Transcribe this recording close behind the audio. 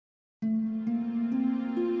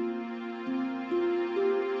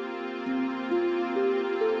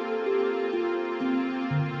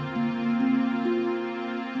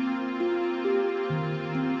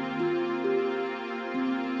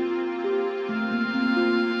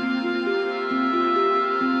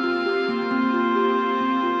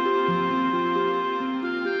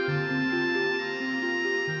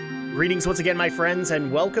Greetings once again, my friends,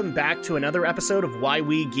 and welcome back to another episode of Why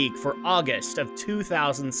We Geek for August of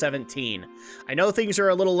 2017. I know things are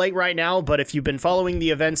a little late right now, but if you've been following the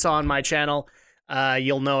events on my channel,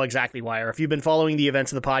 you'll know exactly why. Or if you've been following the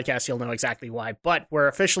events of the podcast, you'll know exactly why. But we're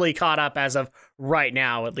officially caught up as of right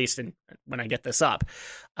now, at least when I get this up.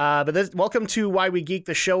 Welcome to Why We Geek,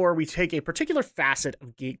 the show where we take a particular facet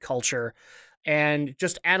of geek culture and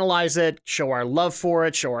just analyze it, show our love for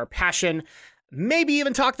it, show our passion, maybe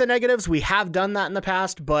even talk the negatives. We have done that in the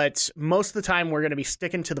past, but most of the time we're going to be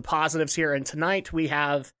sticking to the positives here. And tonight we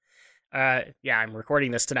have, I'm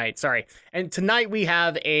recording this tonight, sorry. And tonight we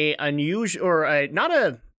have a unusual, or not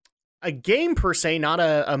a game per se, not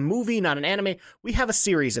a movie, not an anime. We have a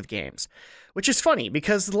series of games, which is funny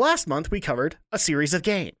because last month we covered a series of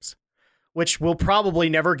games, which will probably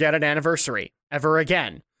never get an anniversary ever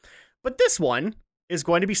again. But this one is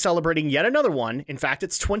going to be celebrating yet another one. In fact,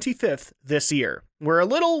 it's 25th this year. We're a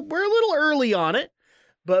little early on it,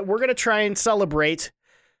 but we're going to try and celebrate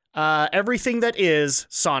everything that is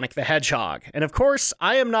Sonic the Hedgehog. And of course,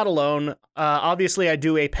 I am not alone. Obviously, I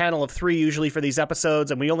do a panel of 3 usually for these episodes,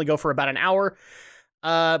 and we only go for about an hour.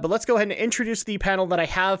 But let's go ahead and introduce the panel that I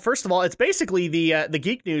have. First of all, it's basically the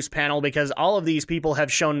Geek News panel because all of these people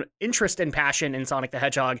have shown interest and passion in Sonic the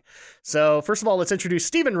Hedgehog. So first of all, let's introduce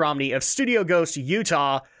Stephen Romney of Studio Ghost,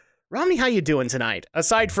 Utah. Romney, how you doing tonight?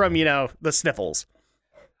 Aside from, the sniffles.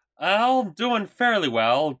 Well, doing fairly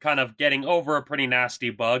well. Kind of getting over a pretty nasty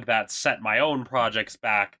bug that set my own projects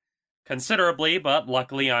back considerably, but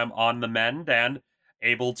luckily I'm on the mend and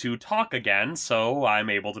able to talk again, so I'm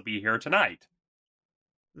able to be here tonight.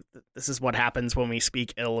 This is what happens when we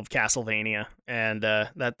speak ill of Castlevania, and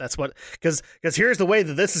that's what, because here's the way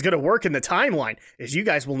that this is going to work in the timeline, is you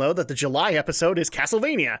guys will know that the July episode is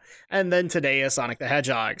Castlevania, and then today is Sonic the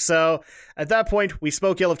Hedgehog. So at that point, we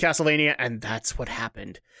spoke ill of Castlevania, and that's what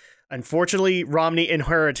happened. Unfortunately, Romney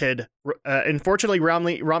inherited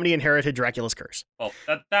Dracula's curse. Well,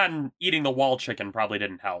 that and eating the wall chicken probably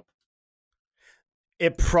didn't help.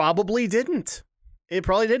 It probably didn't.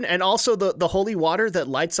 And also the holy water that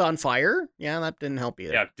lights on fire. Yeah, that didn't help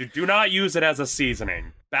either. Yeah, do not use it as a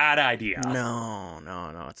seasoning. Bad idea.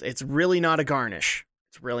 No. It's really not a garnish.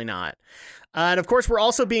 It's really not. And of course, we're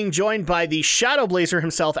also being joined by the Shadow Blazer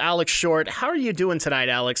himself, Alex Short. How are you doing tonight,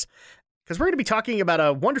 Alex? Because we're going to be talking about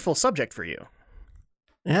a wonderful subject for you.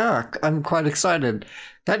 Yeah, I'm quite excited.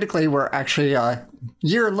 Technically, we're actually a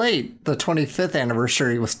year late. The 25th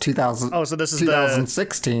anniversary was 2000. Oh, so this is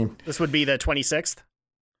 2016. This would be the 26th?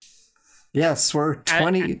 Yes, we're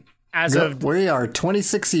 20. We are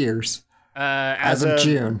 26 years. As of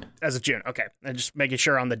June. As of June. Okay. And just making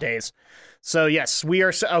sure on the days. So yes, we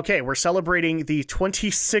are. Okay. We're celebrating the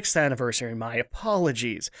 26th anniversary. My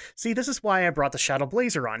apologies. See, this is why I brought the Shadow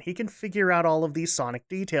Blazer on. He can figure out all of these Sonic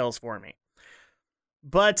details for me.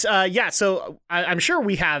 But so I'm sure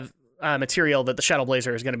we have material that the Shadow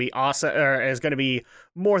Blazer is going to be awesome, or is going to be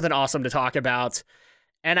more than awesome to talk about.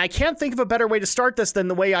 And I can't think of a better way to start this than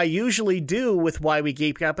the way I usually do with Why We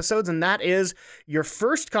Geek episodes, and that is your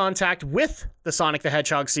first contact with the Sonic the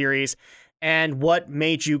Hedgehog series and what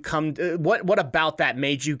made you what about that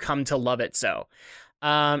made you come to love it so.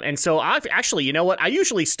 And so I've actually, you know what? I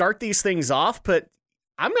usually start these things off, but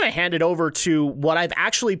I'm going to hand it over to what I've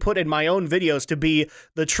actually put in my own videos to be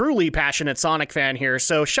the truly passionate Sonic fan here.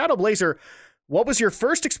 So Shadow Blazer, what was your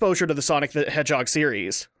first exposure to the Sonic the Hedgehog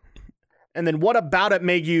series? And then what about it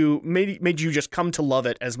made you just come to love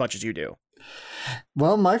it as much as you do?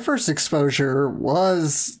 Well, my first exposure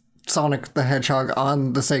was Sonic the Hedgehog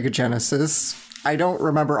on the Sega Genesis. I don't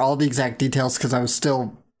remember all the exact details because I was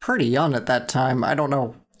still pretty young at that time. I don't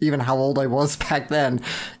know even how old I was back then,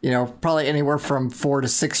 probably anywhere from 4 to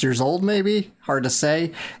 6 years old, maybe. Hard to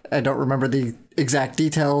say. I don't remember the exact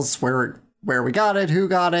details where we got it, who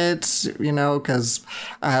got it, because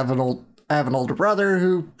I have an older brother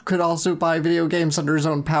who could also buy video games under his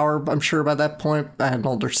own power. I'm sure by that point I had an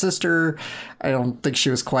older sister. I don't think she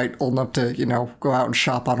was quite old enough to, go out and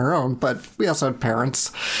shop on her own, but we also had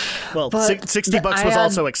parents. Well, $60 was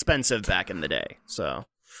also expensive back in the day, so.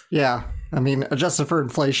 Yeah, I mean, adjusted for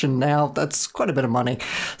inflation now, that's quite a bit of money.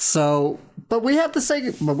 So, but we had the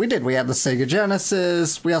Sega, we had the Sega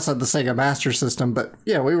Genesis, we also had the Sega Master System, but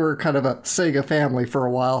yeah, we were kind of a Sega family for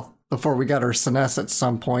a while before we got our SNES at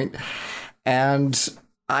some point. And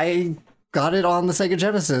I got it on the Sega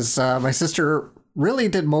Genesis. My sister really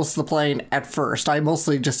did most of the playing at first. I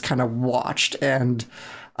mostly just kind of watched and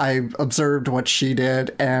I observed what she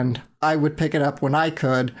did, and I would pick it up when I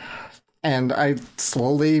could. And I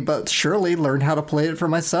slowly but surely learned how to play it for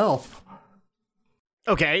myself.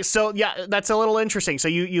 Okay, so yeah, that's a little interesting. So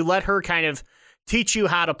you let her kind of teach you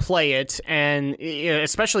how to play it, and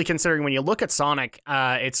especially considering when you look at Sonic,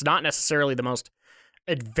 it's not necessarily the most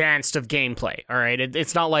advanced of gameplay. All right,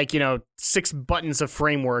 it's not like 6 buttons of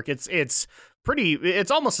framework. It's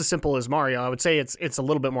almost as simple as Mario. I would say it's a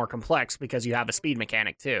little bit more complex because you have a speed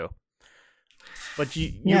mechanic too. But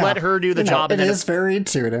you let her do the job. It is very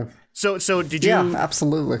intuitive. So did you? Yeah,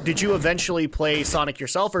 absolutely. Did you eventually play Sonic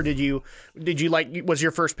yourself, or did you was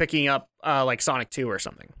your first picking up like Sonic 2 or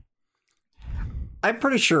something? I'm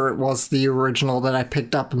pretty sure it was the original that I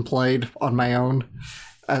picked up and played on my own.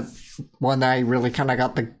 When I really kind of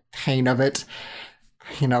got the hang of it.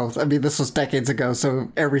 This was decades ago,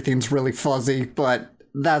 so everything's really fuzzy, but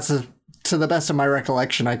to the best of my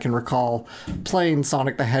recollection, I can recall playing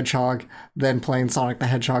Sonic the Hedgehog, then playing Sonic the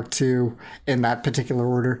Hedgehog 2 in that particular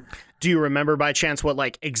order. Do you remember by chance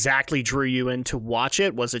what exactly drew you in to watch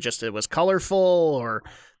it? Was it just it was colorful, or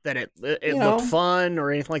that it looked fun,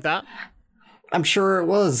 or anything like that? I'm sure it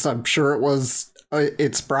was.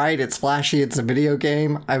 It's bright, it's flashy, it's a video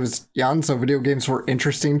game. I was young, so video games were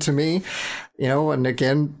interesting to me. And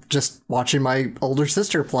again, just watching my older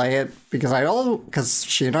sister play it, because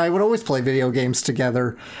she and I would always play video games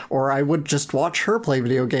together, or I would just watch her play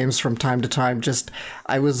video games from time to time.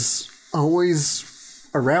 I was always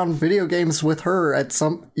around video games with her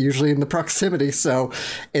usually in the proximity, so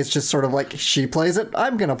it's just sort of like she plays it,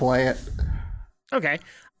 I'm gonna play it. Okay.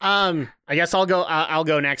 I guess I'll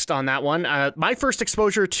go next on that one. My first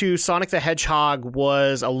exposure to Sonic the Hedgehog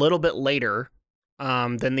was a little bit later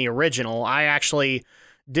than the original. I actually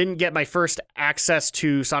didn't get my first access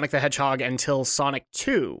to Sonic the Hedgehog until Sonic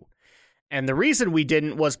 2. And the reason we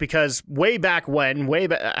didn't was because way back when,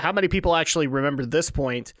 how many people actually remember this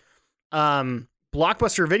point?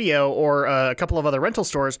 Blockbuster Video or a couple of other rental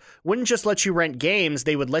stores wouldn't just let you rent games,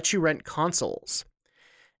 they would let you rent consoles.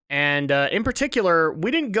 And in particular,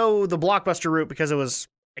 we didn't go the Blockbuster route because it was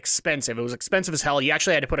expensive. It was expensive as hell. You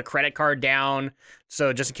actually had to put a credit card down,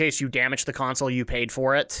 so just in case you damaged the console, you paid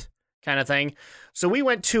for it, kind of thing. So we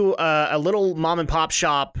went to a little mom and pop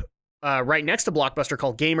shop right next to Blockbuster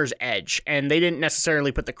called Gamer's Edge, and they didn't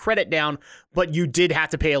necessarily put the credit down, but you did have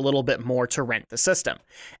to pay a little bit more to rent the system.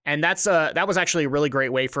 And that was actually a really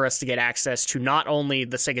great way for us to get access to not only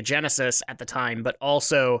the Sega Genesis at the time, but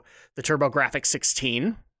also the TurboGrafx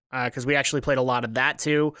 16. Because we actually played a lot of that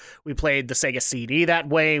too. We played the Sega CD that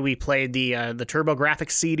way. We played the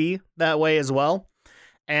TurboGrafx CD that way as well.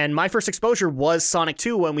 And my first exposure was Sonic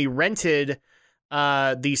 2 when we rented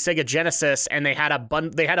the Sega Genesis, and they had a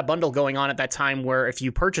bundle going on at that time where if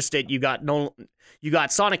you purchased it, you got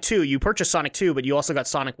Sonic 2. You purchased Sonic 2, but you also got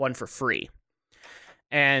Sonic 1 for free.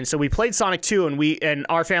 And so we played Sonic 2, and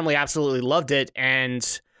our family absolutely loved it,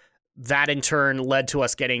 and that in turn led to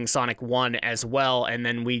us getting Sonic 1 as well, and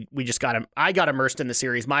then we just I got immersed in the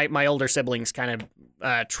series. My older siblings kind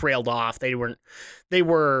of trailed off. They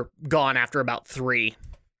were gone after about 3.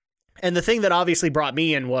 And the thing that obviously brought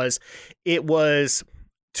me in was,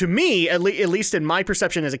 to me, at least in my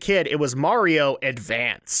perception as a kid, it was Mario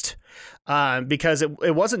Advanced. Because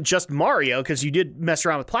it wasn't just Mario, because you did mess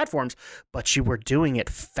around with platforms, but you were doing it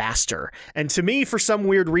faster. And to me, for some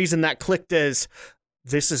weird reason, that clicked as,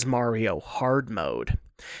 this is Mario hard mode.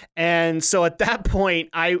 And so at that point,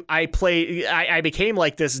 I became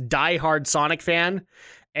like this diehard Sonic fan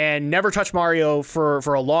and never touched Mario for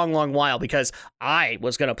a long, long while, because I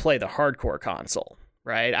was going to play the hardcore console,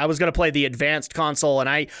 right? I was going to play the advanced console, and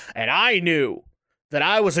I knew that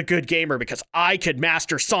I was a good gamer because I could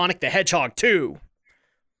master Sonic the Hedgehog 2.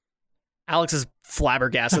 Alex is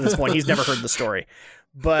flabbergasted at this point. He's never heard the story.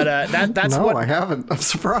 But that's no, what I haven't. I'm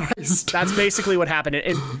surprised. That's basically what happened.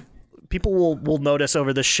 And people will notice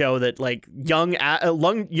over this show that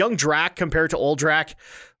young Drac compared to old Drac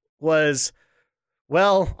was,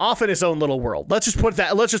 well, off in his own little world. Let's just put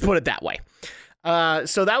it that way.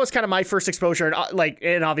 So that was kind of my first exposure,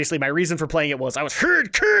 and obviously my reason for playing it was I was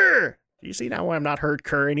hardcore. Do you see now why I'm not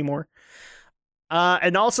hardcore anymore?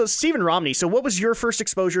 And also Stephen Romney. So what was your first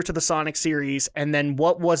exposure to the Sonic series, and then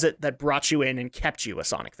what was it that brought you in and kept you a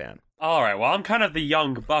Sonic fan? All right, well, I'm kind of the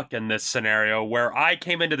young buck in this scenario, where I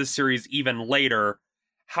came into the series even later.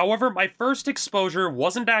 However, my first exposure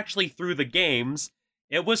wasn't actually through the games,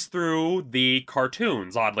 it was through the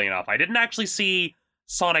cartoons, oddly enough. I didn't actually see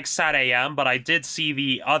Sonic Sat AM, but I did see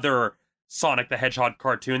the other Sonic the Hedgehog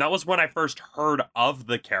cartoon. That was when I first heard of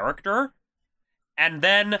the character. And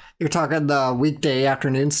then... You're talking the weekday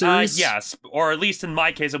afternoon series? Yes, or at least in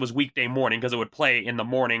my case, it was weekday morning, because it would play in the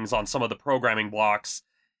mornings on some of the programming blocks.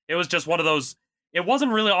 It was just one of those... It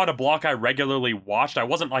wasn't really on a block I regularly watched. I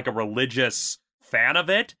wasn't like a religious fan of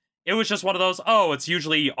it. It was just one of those, it's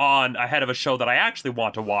usually on ahead of a show that I actually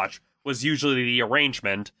want to watch, was usually the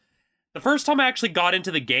arrangement. The first time I actually got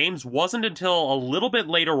into the games wasn't until a little bit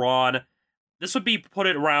later on. This would be put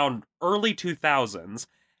it around early 2000s.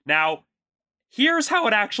 Now, here's how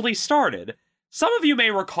it actually started. Some of you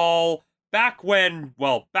may recall back when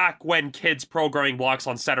kids programming blocks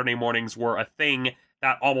on Saturday mornings were a thing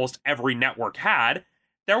that almost every network had,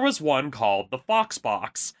 there was one called the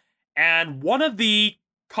Foxbox. And one of the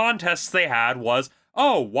contests they had was,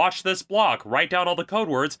 oh, watch this block, write down all the code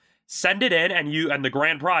words, send it in, and the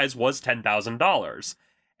grand prize was $10,000.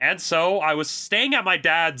 And so I was staying at my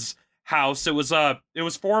dad's house. It was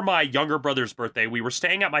for my younger brother's birthday. We were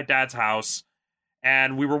staying at my dad's house,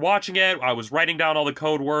 and we were watching it. I was writing down all the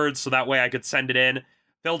code words so that way I could send it in.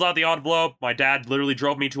 Filled out the envelope. My dad literally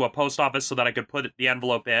drove me to a post office so that I could put the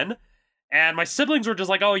envelope in. And my siblings were just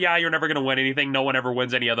like, oh yeah, you're never going to win anything. No one ever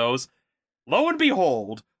wins any of those. Lo and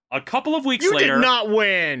behold, a couple of weeks later... You did not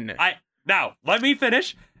win! Now, let me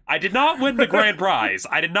finish. I did not win the grand prize.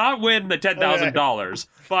 I did not win the $10,000.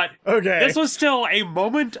 But this was still a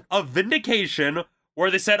moment of vindication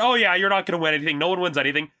where they said, oh yeah, you're not going to win anything. No one wins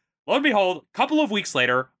anything. Lo and behold, a couple of weeks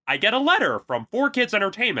later, I get a letter from 4Kids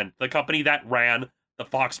Entertainment, the company that ran the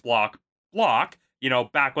Fox block, back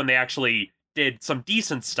when they actually did some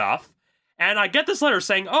decent stuff. And I get this letter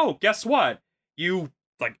saying, oh, guess what? You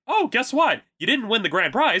didn't win the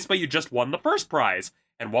grand prize, but you just won the first prize.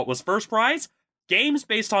 And what was first prize? Games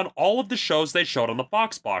based on all of the shows they showed on the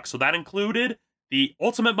Fox box. So that included the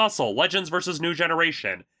Ultimate Muscle, Legends vs. New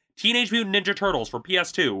Generation, Teenage Mutant Ninja Turtles for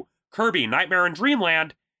PS2, Kirby, Nightmare in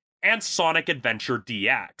Dreamland, and Sonic Adventure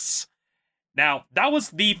DX. Now, that was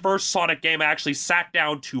the first Sonic game I actually sat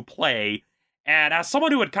down to play, and as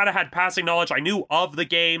someone who had kind of had passing knowledge, I knew of the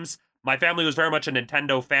games. My family was very much a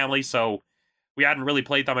Nintendo family, so we hadn't really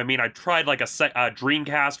played them. I mean, I tried like a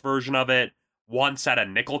Dreamcast version of it once at a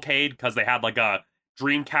Nickelcade, because they had like a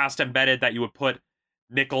Dreamcast embedded that you would put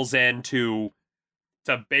nickels in to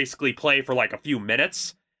basically play for like a few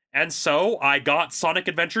minutes. And so I got Sonic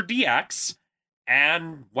Adventure DX,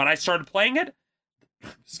 and when I started playing it,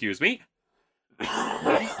 excuse me,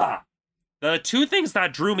 the two things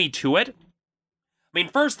that drew me to it, I mean,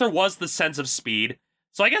 first there was the sense of speed.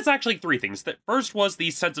 So I guess actually three things. The first was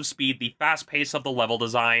the sense of speed, the fast pace of the level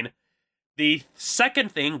design. The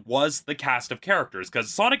second thing was the cast of characters,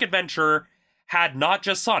 because Sonic Adventure had not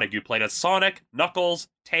just Sonic. You played as Sonic, Knuckles,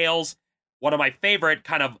 Tails, one of my favorite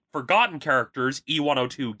kind of forgotten characters,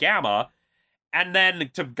 E102 Gamma. And then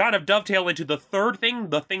to kind of dovetail into the third thing,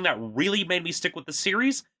 the thing that really made me stick with the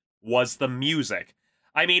series, was the music.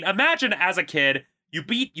 I mean, imagine as a kid,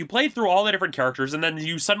 you played through all the different characters, and then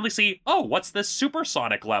you suddenly see, oh, what's this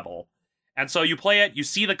Supersonic level? And so you play it, you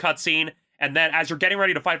see the cutscene, and then as you're getting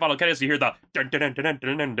ready to fight Final Chaos, you hear the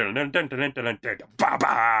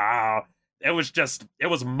it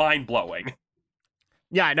was mind-blowing.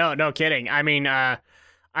 Yeah, no kidding. I mean,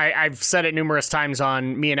 I've said it numerous times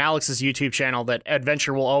on me and Alex's YouTube channel that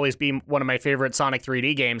Adventure will always be one of my favorite Sonic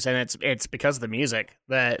 3D games, and it's because of the music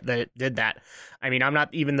that did that. I mean, I'm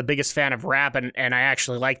not even the biggest fan of rap, and I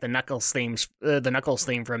actually like the Knuckles theme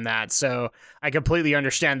from that, so I completely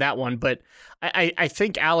understand that one. But I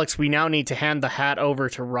think, Alex, we now need to hand the hat over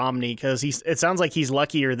to Romney, because it sounds like he's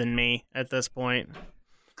luckier than me at this point.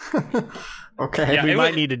 Okay. Yeah, we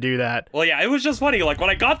might need to do that. Well, yeah, it was just funny. Like, when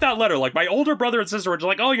I got that letter, like, my older brother and sister were just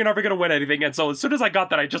like, oh, you're never going to win anything. And so as soon as I got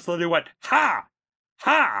that, I just literally went, ha!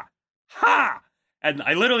 Ha! Ha! And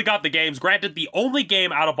I literally got the games. Granted, the only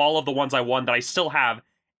game out of all of the ones I won that I still have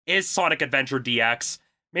is Sonic Adventure DX.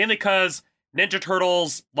 Mainly because Ninja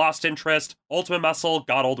Turtles lost interest, Ultimate Muscle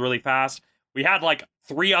got old really fast. We had, like,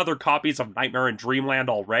 3 other copies of Nightmare in Dreamland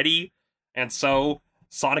already. And so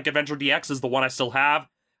Sonic Adventure DX is the one I still have.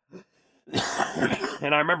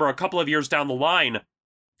 And I remember a couple of years down the line,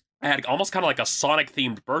 I had almost kind of like a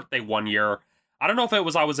Sonic-themed birthday one year. I don't know if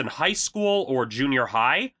I was in high school or junior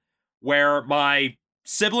high, where my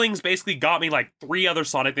siblings basically got me like 3 other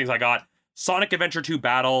Sonic things. I got Sonic Adventure 2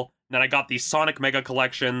 Battle, then I got the Sonic Mega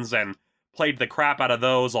Collections and played the crap out of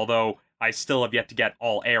those, although I still have yet to get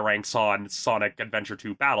all A ranks on Sonic Adventure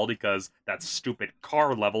 2 Battle because that stupid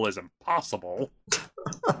car level is impossible.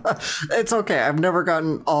 It's okay. I've never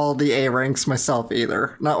gotten all the A ranks myself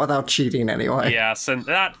either. Not without cheating anyway. Yes,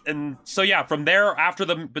 and so yeah, from there,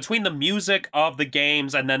 between the music of the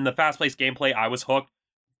games and then the fast-paced gameplay, I was hooked.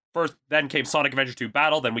 First, then came Sonic Adventure 2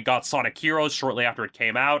 Battle, then we got Sonic Heroes shortly after it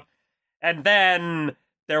came out, and then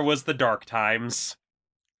there was the dark times.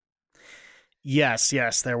 Yes,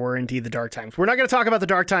 there were indeed the dark times. We're not going to talk about the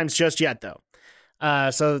dark times just yet, though.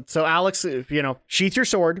 So Alex, sheath your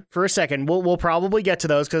sword for a second. We'll probably get to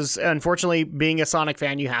those because, unfortunately, being a Sonic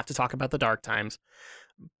fan, you have to talk about the dark times.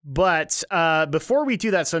 But before we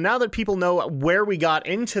do that, so now that people know where we got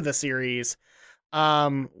into the series,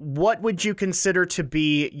 what would you consider to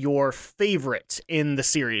be your favorite in the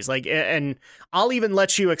series? Like, and I'll even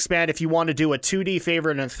let you expand if you want to do a 2D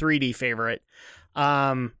favorite and a 3D favorite.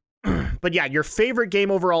 But yeah, your favorite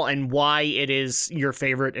game overall and why it is your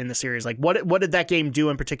favorite in the series. Like, what did that game do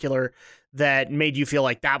in particular that made you feel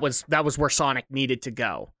like that was where Sonic needed to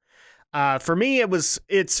go? For me,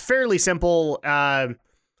 it's fairly simple.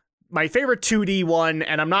 My favorite 2D one,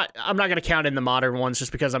 and I'm not going to count in the modern ones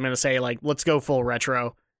just because I'm going to say, like, let's go full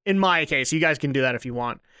retro. In my case, you guys can do that if you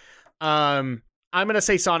want. I'm going to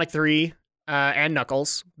say Sonic 3 and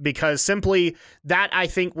Knuckles, because simply that, I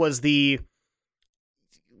think, was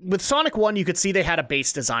with Sonic 1, you could see they had a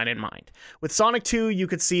base design in mind. With Sonic 2, you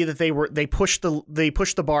could see that they pushed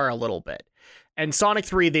the bar a little bit. And Sonic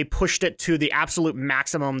 3, they pushed it to the absolute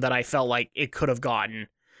maximum that I felt like it could have gotten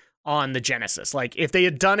on the Genesis. Like, if they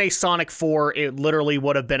had done a Sonic 4, it literally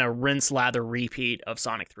would have been a rinse lather repeat of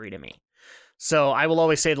Sonic 3 to me. So I will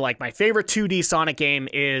always say that, like, my favorite 2D Sonic game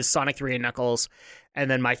is Sonic 3 and Knuckles. And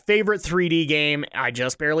then my favorite 3D game, I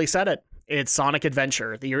just barely said it. It's Sonic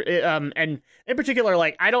Adventure. And in particular,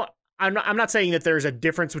 like, I'm not saying that there's a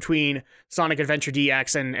difference between Sonic Adventure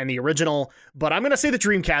DX and the original, but I'm going to say the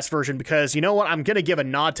Dreamcast version because, you know what? I'm going to give a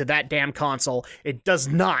nod to that damn console. It does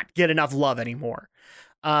not get enough love anymore.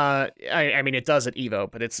 I mean, it does at Evo,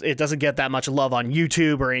 but it doesn't get that much love on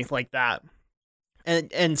YouTube or anything like that.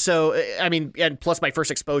 And so, I mean, and plus my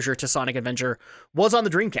first exposure to Sonic Adventure was on the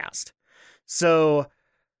Dreamcast. So,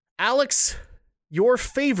 Alex, your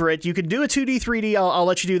favorite, you could do a 2D, 3D, I'll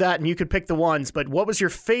let you do that, and you could pick the ones, but what was your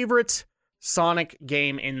favorite Sonic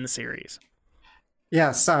game in the series?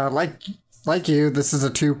 Yes, like you, this is a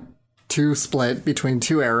two split between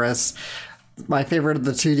two eras. My favorite of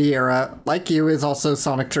the 2D era, like you, is also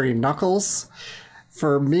Sonic 3 Knuckles.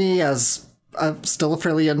 For me, as I'm still a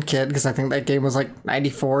fairly young kid, because I think that game was like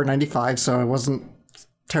 94, 95, so it wasn't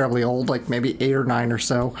terribly old, like maybe 8 or 9 or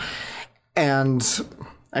so. And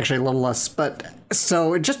actually a little less, but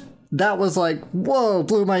so that was like, whoa,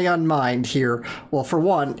 blew my young mind here. Well, for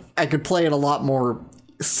one, I could play it a lot more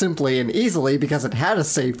simply and easily because it had a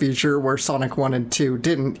save feature where Sonic 1 and 2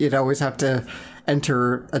 didn't. You'd always have to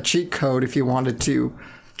enter a cheat code if you wanted to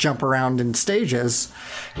jump around in stages.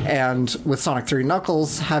 And with Sonic 3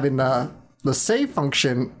 Knuckles, having the save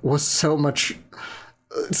function was so much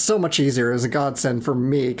easier. It was a godsend for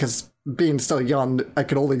me because being still young, I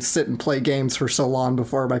could only sit and play games for so long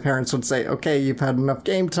before my parents would say, okay, you've had enough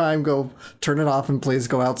game time, go turn it off and please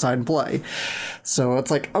go outside and play. So it's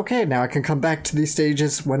like, okay, now I can come back to these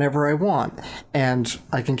stages whenever I want, and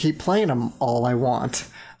I can keep playing them all I want.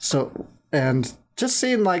 So, and just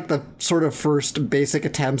seeing like the sort of first basic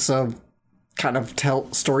attempts of kind of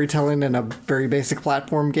storytelling in a very basic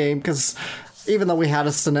platform game, because even though we had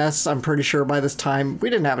a SNES, I'm pretty sure by this time,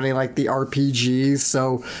 we didn't have any, like, the RPGs,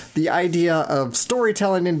 so the idea of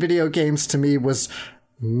storytelling in video games to me was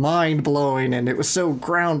mind-blowing, and it was so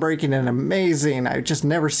groundbreaking and amazing. I've just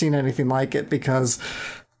never seen anything like it because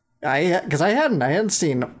I hadn't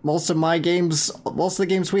seen most of the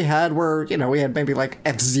games we had were, we had maybe like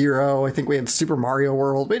F-Zero, I think we had Super Mario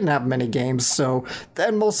World, we didn't have many games, so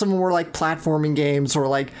then most of them were like platforming games or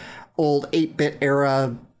like old 8-bit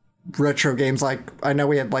era retro games. Like I know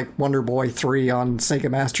we had like Wonder Boy 3 on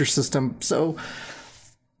Sega Master System, so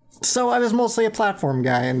I was mostly a platform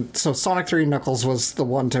guy, and so Sonic 3 Knuckles was the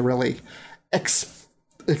one to really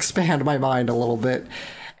expand my mind a little bit.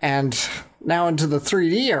 And now into the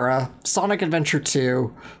 3D era, Sonic Adventure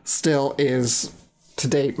 2 still is to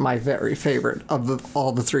date my very favorite of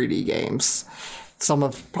all the 3D games. Some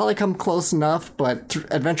have probably come close enough, but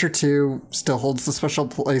Adventure 2 still holds a special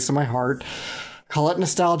place in my heart. Call it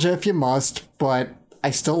nostalgia if you must, but I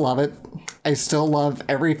still love it. I still love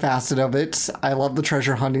every facet of it. I love the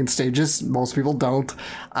treasure hunting stages. Most people don't.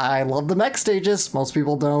 I love the mech stages. Most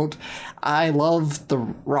people don't. I love the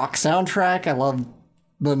rock soundtrack. I love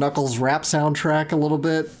the Knuckles rap soundtrack a little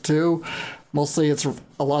bit, too. Mostly it's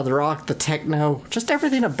a lot of the rock, the techno, just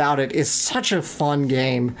everything about it is such a fun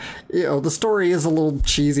game. The story is a little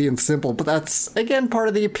cheesy and simple, but that's, again, part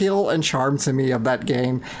of the appeal and charm to me of that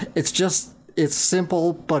game. It's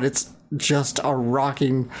simple, but it's just a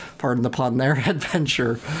rocking, pardon the pun there,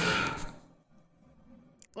 adventure.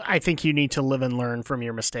 I think you need to live and learn from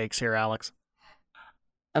your mistakes here, Alex.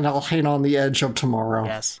 And I'll hang on the edge of tomorrow.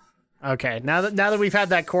 Yes. Okay, now that we've had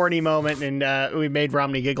that corny moment and we made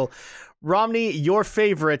Romney giggle, Romney, your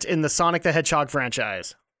favorite in the Sonic the Hedgehog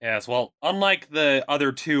franchise? Yes, well, unlike the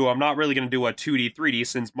other two, I'm not really going to do a 2D, 3D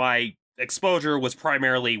since my exposure was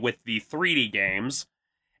primarily with the 3D games.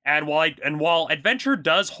 And while Adventure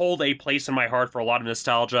does hold a place in my heart for a lot of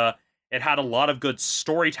nostalgia, it had a lot of good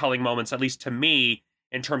storytelling moments, at least to me,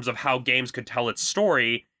 in terms of how games could tell its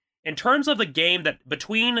story. In terms of the game that,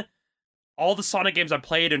 between all the Sonic games I've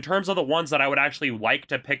played, in terms of the ones that I would actually like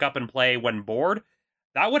to pick up and play when bored,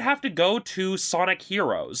 that would have to go to Sonic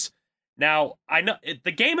Heroes. Now, I know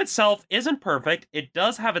the game itself isn't perfect, it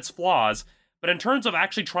does have its flaws, but in terms of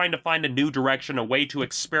actually trying to find a new direction, a way to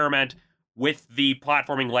experiment with the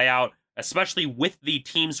platforming layout, especially with the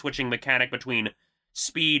team switching mechanic between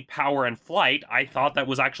speed, power, and flight, I thought that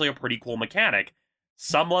was actually a pretty cool mechanic.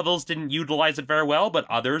 Some levels didn't utilize it very well, but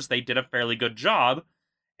others, they did a fairly good job.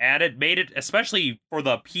 And it made it, especially for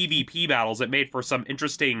the PvP battles, it made for some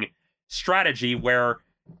interesting strategy where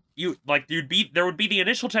there would be the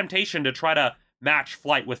initial temptation to try to match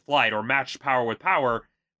flight with flight or match power with power,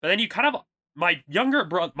 but then you kind of,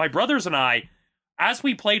 my brothers and I, as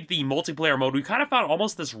we played the multiplayer mode, we kind of found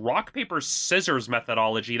almost this rock paper scissors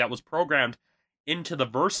methodology that was programmed into the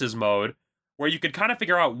versus mode, where you could kind of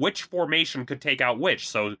figure out which formation could take out which.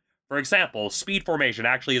 So, for example, speed formation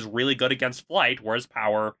actually is really good against flight, whereas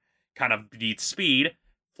power kind of beats speed.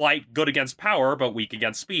 Flight, good against power, but weak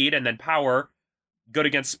against speed, and then power, good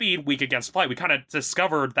against speed, weak against flight. We kind of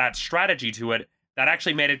discovered that strategy to it that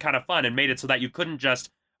actually made it kind of fun and made it so that you couldn't just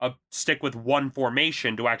stick with one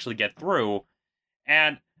formation to actually get through.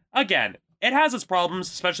 And again, it has its problems,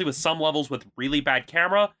 especially with some levels with really bad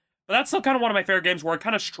camera, but that's still kind of one of my favorite games where it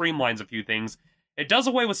kind of streamlines a few things. It does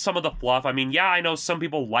away with some of the fluff. I mean, yeah, I know some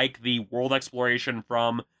people like the world exploration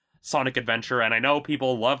from Sonic Adventure, and I know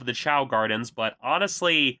people love the Chao Gardens, but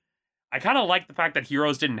honestly, I kind of like the fact that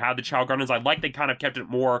Heroes didn't have the Chao Gardens. I like they kind of kept it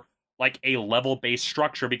more like a level-based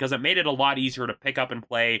structure, because it made it a lot easier to pick up and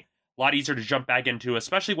play, a lot easier to jump back into,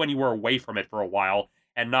 especially when you were away from it for a while,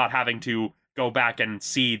 and not having to go back and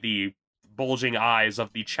see the bulging eyes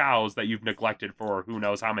of the Chaos that you've neglected for who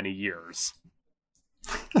knows how many years.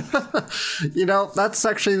 You know, that's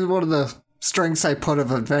actually one of the strengths I put of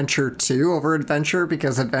Adventure 2 over Adventure,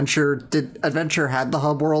 because Adventure had the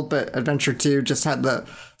hub world, but Adventure 2 just had the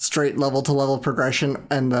straight level-to-level progression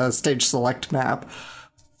and the stage select map.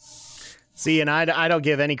 See, and I don't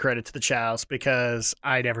give any credit to the Chaos because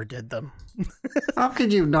I never did them. How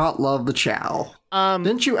could you not love the Chao?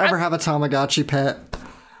 Didn't you ever have a Tamagotchi pet?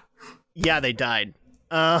 Yeah, they died.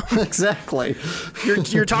 Exactly.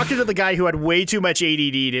 You're talking to the guy who had way too much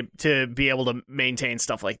ADD to be able to maintain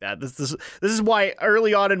stuff like that. This is why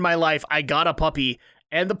early on in my life I got a puppy,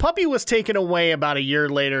 and the puppy was taken away about a year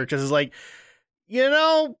later because it's like, you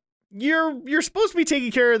know, you're supposed to be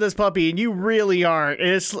taking care of this puppy and you really aren't.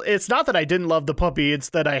 It's not that I didn't love the puppy, it's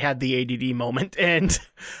that I had the ADD moment and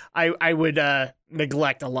I would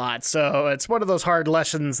neglect a lot. So it's one of those hard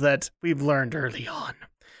lessons that we've learned early on.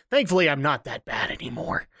 Thankfully, I'm not that bad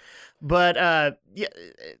anymore. But yeah,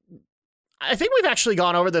 I think we've actually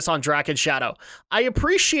gone over this on Draken Shadow. I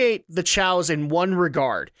appreciate the Chaos in one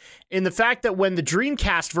regard, in the fact that when the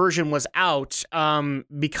Dreamcast version was out,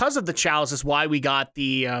 because of the Chaos is why we got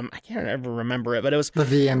the, I can't ever remember it, but it was the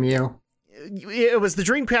VMU. It was the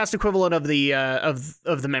Dreamcast equivalent of the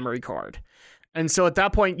of the memory card. And so at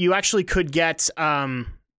that point, you actually could get...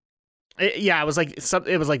 it was like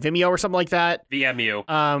Vimeo or something like that.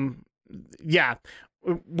 VMU. Yeah,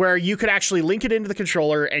 where you could actually link it into the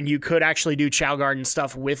controller and you could actually do Chao Garden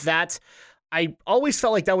stuff with that. I always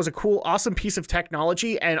felt like that was a cool, awesome piece of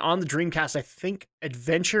technology. And on the Dreamcast, I think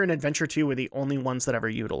Adventure and Adventure 2 were the only ones that ever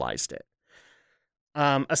utilized it.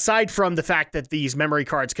 Aside from the fact that these memory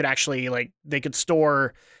cards could actually, like, they could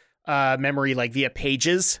store memory like via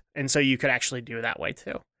pages, and so you could actually do it that way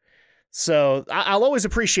too. So I'll always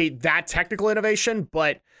appreciate that technical innovation,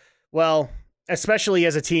 but, well, especially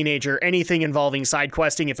as a teenager, anything involving side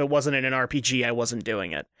questing, if it wasn't in an RPG, I wasn't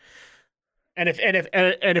doing it. And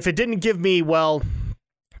if it didn't give me, well,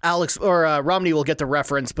 Alex or Romney will get the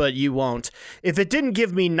reference, but you won't. If it didn't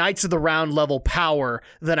give me Knights of the Round level power,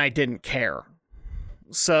 then I didn't care.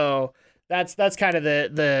 So that's kind of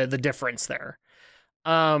the difference there.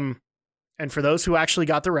 And for those who actually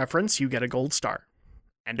got the reference, you get a gold star.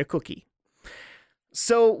 And a cookie.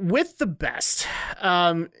 So with the best,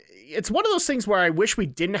 it's one of those things where I wish we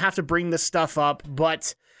didn't have to bring this stuff up,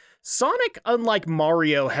 but Sonic, unlike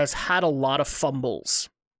Mario, has had a lot of fumbles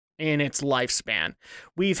in its lifespan.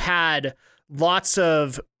 We've had lots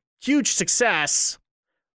of huge success,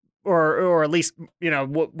 or at least, you know,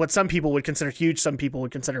 what some people would consider huge, some people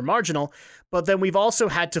would consider marginal, but then we've also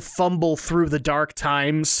had to fumble through the dark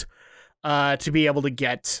times to be able to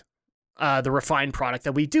get the refined product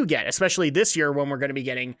that we do get, especially this year when we're going to be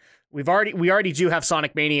getting, we already do have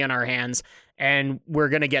Sonic Mania in our hands, and we're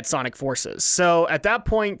going to get Sonic Forces. So at that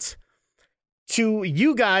point, to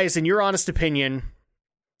you guys, in your honest opinion,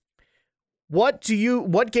 what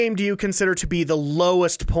game do you consider to be the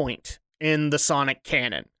lowest point in the Sonic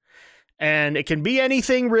canon? And it can be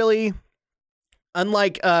anything really.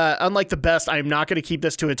 Unlike the best, I'm not going to keep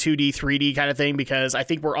this to a 2D, 3D kind of thing, because I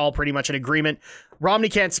think we're all pretty much in agreement. Romney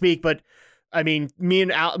can't speak, but I mean, me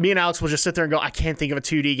and Alex will just sit there and go, I can't think of a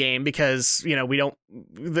 2D game because,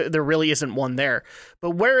 there really isn't one there.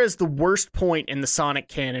 But where is the worst point in the Sonic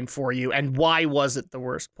canon for you, and why was it the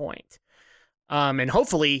worst point? And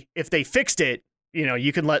hopefully, if they fixed it,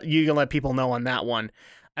 you can let people know on that one.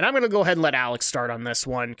 And I'm going to go ahead and let Alex start on this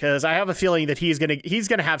one, because I have a feeling that he's going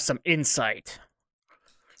to have some insight.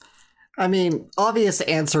 I mean, obvious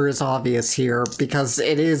answer is obvious here, because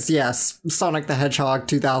it is, yes, Sonic the Hedgehog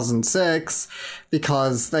 2006,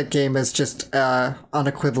 because that game is just an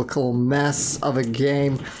unequivocal mess of a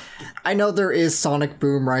game. I know there is Sonic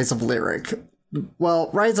Boom Rise of Lyric. Well,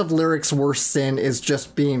 Rise of Lyric's worst sin is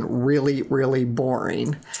just being really, really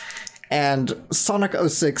boring. And Sonic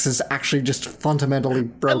 06 is actually just fundamentally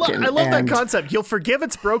broken. I love that concept. You'll forgive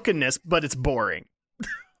its brokenness, but it's boring.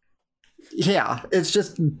 Yeah, it's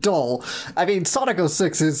just dull. I mean, Sonic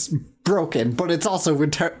 06 is broken, but it's also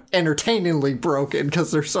entertainingly broken,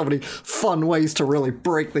 because there's so many fun ways to really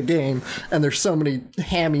break the game, and there's so many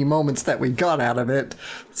hammy moments that we got out of it,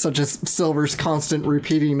 such as Silver's constant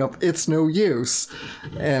repeating of "it's no use,"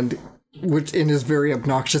 and which in his very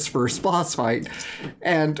obnoxious first boss fight.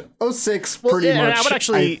 And 06 pretty much... I would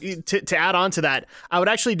actually, to add on to that, I would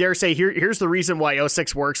actually dare say here's the reason why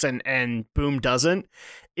 06 works and Boom doesn't,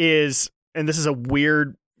 is, and this is a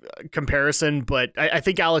weird comparison, but I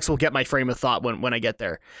think Alex will get my frame of thought when I get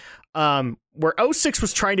there. Where 06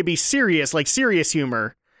 was trying to be serious, like serious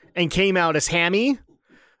humor, and came out as hammy,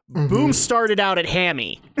 Boom started out at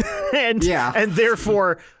hammy. and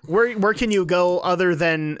therefore, where can you go other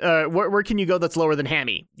than where can you go that's lower than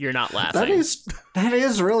hammy? You're not laughing. That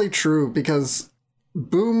is really true, because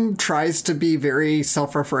Boom tries to be very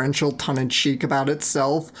self-referential, tongue-in-cheek about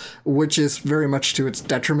itself, which is very much to its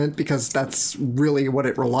detriment, because that's really what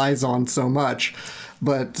it relies on so much.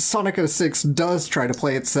 But Sonic 06 does try to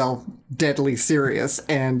play itself deadly serious,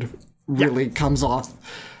 and really comes off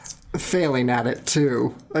failing at it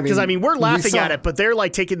too. Because we're laughing at it, but they're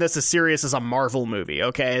like taking this as serious as a Marvel movie.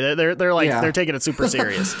 Okay, they're taking it super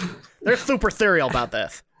serious. They're super ethereal about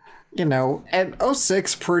this. And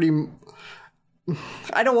 06 pretty.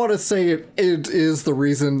 I don't want to say it is the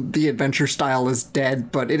reason the adventure style is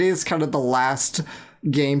dead, but it is kind of the last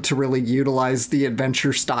game to really utilize the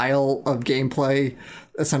adventure style of gameplay.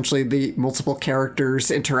 Essentially, the multiple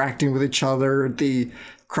characters interacting with each other, the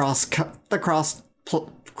cross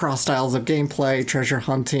styles of gameplay, treasure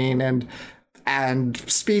hunting, and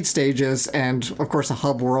speed stages, and of course a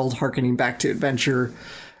hub world harkening back to adventure,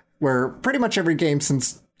 where pretty much every game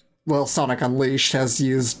since Sonic Unleashed has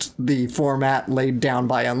used the format laid down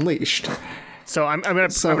by Unleashed. So I'm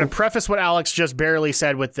gonna preface what Alex just barely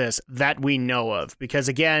said with this, that we know of, because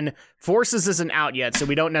again, Forces isn't out yet, so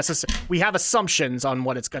we don't we have assumptions on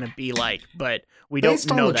what it's gonna be like, but we don't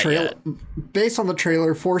know that yet. Based on the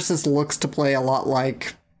trailer, Forces looks to play a lot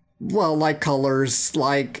like Colors,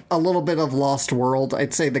 like a little bit of Lost World.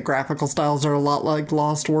 I'd say the graphical styles are a lot like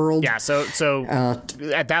Lost World. Yeah, so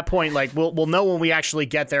at that point, like we'll know when we actually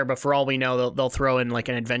get there, but for all we know, they'll throw in like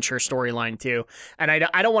an adventure storyline too. And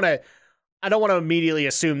I don't want to immediately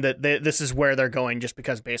assume that this is where they're going just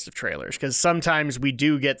because based of trailers, because sometimes we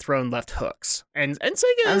do get thrown left hooks, and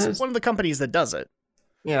Sega is one of the companies that does it.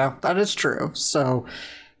 Yeah, that is true. So,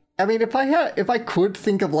 I mean, if I could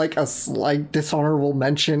think of like a slight dishonorable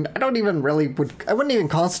mention, I wouldn't even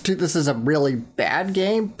constitute this as a really bad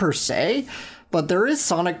game per se, but there is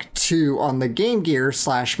Sonic 2 on the Game Gear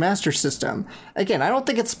 / Master System. Again, I don't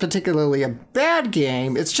think it's particularly a bad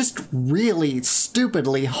game, it's just really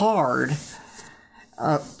stupidly hard.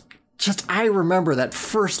 I remember that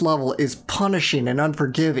first level is punishing and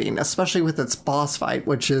unforgiving, especially with its boss fight,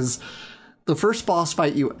 which is the first boss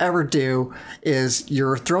fight you ever do is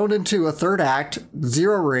you're thrown into a third act,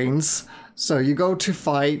 0 rings, so you go to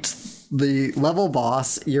fight the level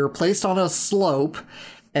boss, you're placed on a slope,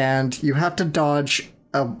 and you have to dodge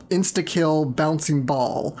a insta-kill bouncing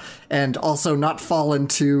ball, and also not fall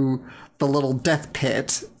into the little death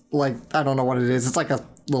pit. Like, I don't know what it is, it's like a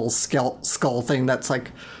little skull thing that's like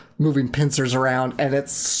moving pincers around, and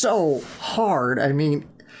it's so hard. I mean,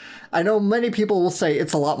 I know many people will say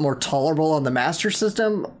it's a lot more tolerable on the Master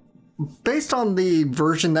System, based on the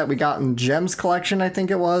version that we got in Gems Collection, I think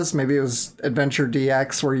it was, maybe it was Adventure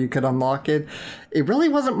DX where you could unlock it, it really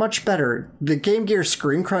wasn't much better. The Game Gear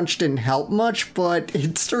Screen Crunch didn't help much, but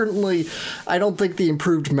it certainly, I don't think the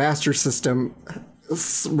improved Master System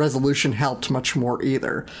resolution helped much more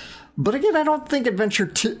either. But again, I don't think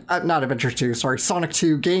Sonic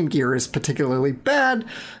 2 Game Gear is particularly bad,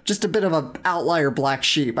 just a bit of an outlier black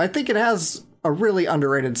sheep. I think it has a really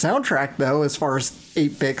underrated soundtrack, though, as far as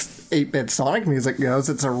 8-bit Sonic music goes.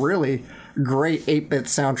 It's a really great 8-bit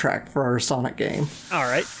soundtrack for our Sonic game. All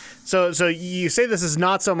right. So you say this is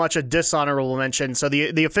not so much a dishonorable mention, so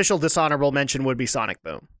the official dishonorable mention would be Sonic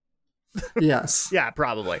Boom. Yes. Yeah,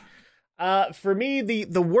 probably. For me,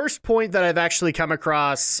 the worst point that I've actually come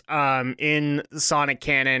across in Sonic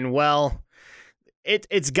canon, well,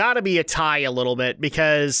 it's got to be a tie a little bit,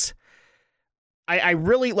 because I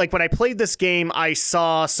really, like, when I played this game, I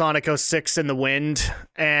saw Sonic 06 in the wind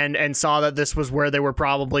and saw that this was where they were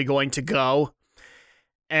probably going to go.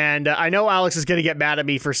 And I know Alex is going to get mad at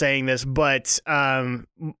me for saying this, but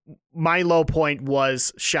my low point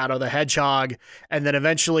was Shadow the Hedgehog, and then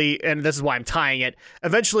eventually, and this is why I'm tying it,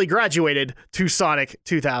 eventually graduated to Sonic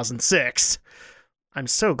 2006. I'm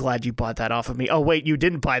so glad you bought that off of me. Oh, wait, you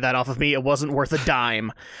didn't buy that off of me. It wasn't worth a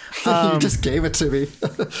dime. You just gave it to me.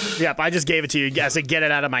 Yep, I just gave it to you. I said, get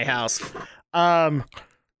it out of my house.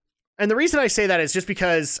 And the reason I say that is just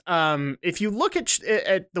because if you look at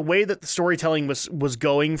the way that the storytelling was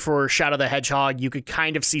going for Shadow the Hedgehog, you could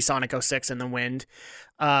kind of see Sonic 06 in the wind,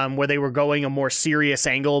 where they were going a more serious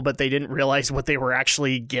angle, but they didn't realize what they were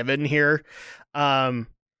actually given here.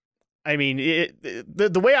 I mean,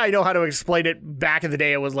 the way I know how to explain it back in the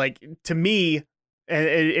day, it was like, to me,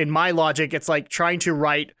 in my logic, it's like trying to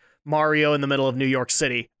write Mario in the middle of New York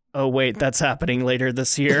City. Oh, wait, that's happening later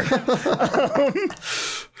this year.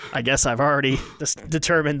 I guess I've already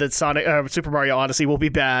determined that Super Mario Odyssey will be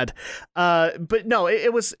bad. But no,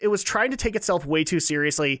 it was trying to take itself way too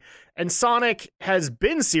seriously. And Sonic has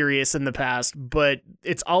been serious in the past, but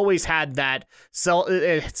it's always had that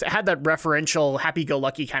referential,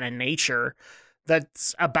 happy-go-lucky kind of nature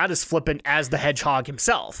that's about as flippant as the Hedgehog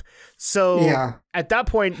himself. So yeah. At that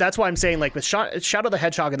point, that's why I'm saying, like, with Shadow the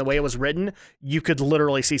Hedgehog and the way it was written, you could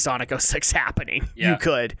literally see Sonic 06 happening. Yeah. You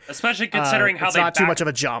could. Especially considering how it's not too much of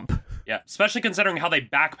a jump. Yeah, especially considering how they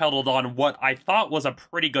backpedaled on what I thought was a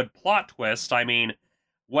pretty good plot twist. I mean,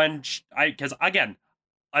 because again,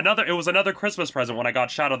 it was another Christmas present when I got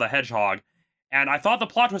Shadow the Hedgehog, and I thought the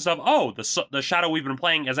plot twist of, the Shadow we've been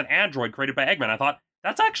playing is an android created by Eggman. I thought,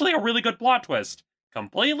 that's actually a really good plot twist.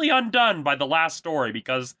 Completely undone by the last story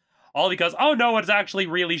because, oh no, it's actually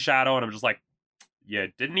really Shadow. And I'm just like, you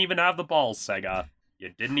didn't even have the balls, Sega. You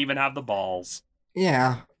didn't even have the balls.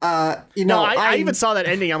 Yeah. I even saw that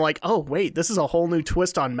ending. I'm like, oh, wait, this is a whole new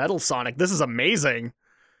twist on Metal Sonic. This is amazing.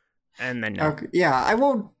 And then, no. Okay, yeah, I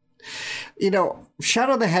won't.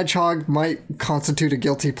 Shadow the Hedgehog might constitute a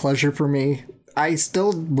guilty pleasure for me. I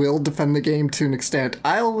still will defend the game to an extent.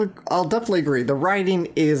 I'll definitely agree. The writing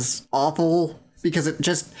is awful because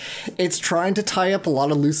it's trying to tie up a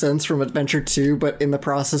lot of loose ends from Adventure 2, but in the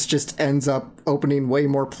process just ends up opening way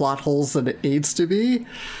more plot holes than it needs to be.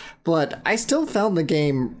 But I still found the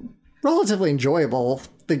game relatively enjoyable.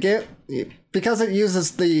 Because it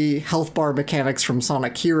uses the health bar mechanics from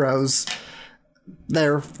Sonic Heroes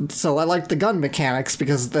there, so I like the gun mechanics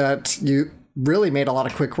because you really made a lot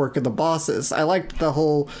of quick work of the bosses. I liked the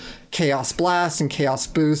whole Chaos Blast and Chaos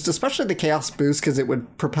Boost, especially the Chaos Boost because it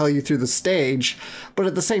would propel you through the stage, but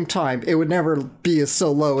at the same time, it would never be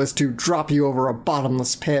so low as to drop you over a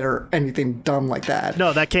bottomless pit or anything dumb like that.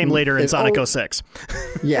 No, that came later in Sonic 06.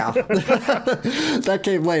 Yeah. That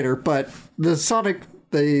came later, but the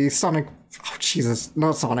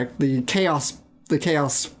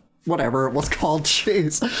Chaos whatever it was called,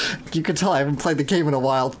 jeez. You can tell I haven't played the game in a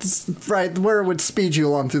while. It's right, where it would speed you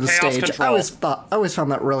along through the Chaos stage. Control. I always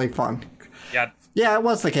found that really fun. Yeah. Yeah, it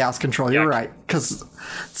was the Chaos Control, you're right.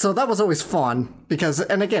 So that was always fun,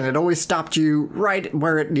 and again, it always stopped you right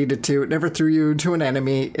where it needed to. It never threw you into an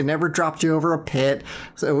enemy. It never dropped you over a pit.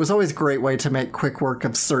 So it was always a great way to make quick work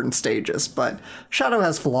of certain stages. But Shadow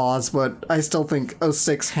has flaws, but I still think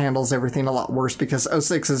 06 handles everything a lot worse because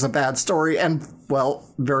 06 is a bad story and, well,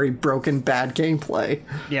 very broken, bad gameplay.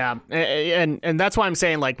 Yeah, and that's why I'm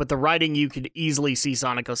saying, like, with the writing, you could easily see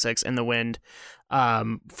Sonic 06 in the wind.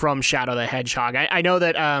 From Shadow the Hedgehog. I know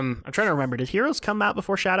that I'm trying to remember, did Heroes come out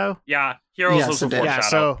before Shadow? Yeah, Heroes was before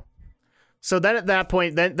Shadow. So then at that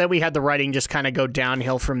point, then we had the writing just kind of go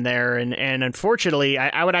downhill from there, and unfortunately,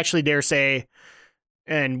 I would actually dare say,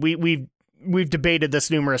 and we've we've debated this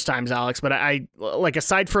numerous times, Alex, but I like,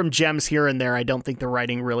 aside from gems here and there, I don't think the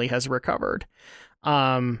writing really has recovered.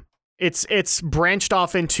 It's branched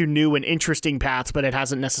off into new and interesting paths, but it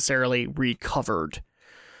hasn't necessarily recovered.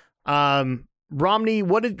 Romney,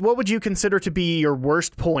 what would you consider to be your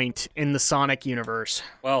worst point in the Sonic universe?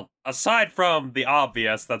 Well, aside from the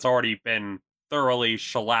obvious that's already been thoroughly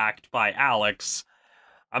shellacked by Alex,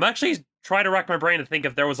 I'm actually trying to rack my brain to think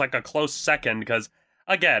if there was like a close second, because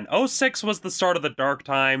again, 06 was the start of the dark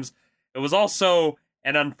times. It was also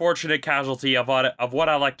an unfortunate casualty of what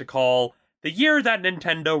I like to call the year that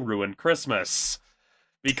Nintendo ruined Christmas.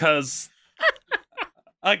 Because,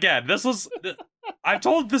 again, I've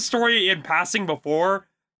told this story in passing before,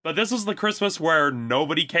 but this was the Christmas where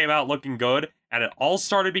nobody came out looking good, and it all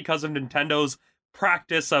started because of Nintendo's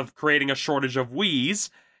practice of creating a shortage of Wiis,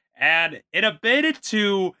 and in a bid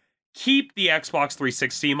to keep the Xbox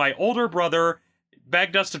 360, my older brother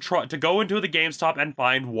begged us to go into the GameStop and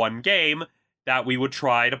find one game that we would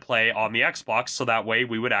try to play on the Xbox, so that way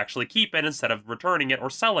we would actually keep it instead of returning it or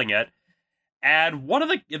selling it. And one of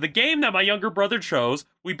the game that my younger brother chose,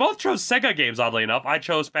 we both chose Sega games, oddly enough. I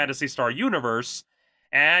chose Phantasy Star Universe,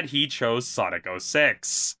 and he chose Sonic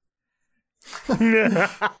 06. The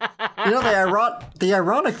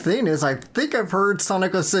ironic thing is, I think I've heard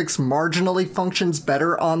Sonic 06 marginally functions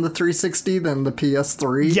better on the 360 than the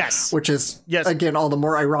PS3. Yes. Which is, again, all the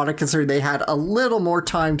more ironic considering they had a little more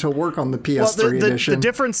time to work on the PS3 edition. The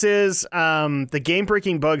difference is the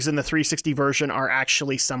game-breaking bugs in the 360 version are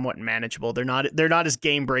actually somewhat manageable. They're not as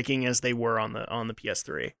game-breaking as they were on the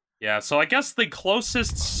PS3. Yeah, so I guess the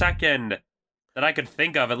closest second that I could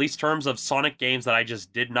think of, at least terms of Sonic games that I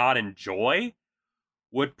just did not enjoy,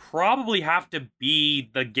 would probably have to be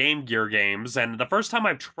the Game Gear games. And the first time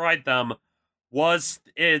I tried them was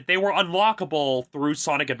they were unlockable through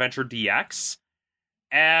Sonic Adventure DX.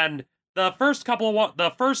 And the first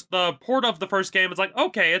the port of the first game is like,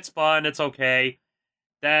 okay, it's fun, it's okay.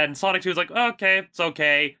 Then Sonic 2 is like, okay, it's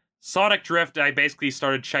okay. Sonic Drift, I basically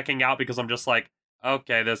started checking out because I'm just like,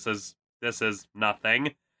 okay, this is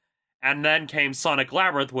nothing. And then came Sonic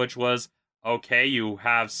Labyrinth, which was, okay, you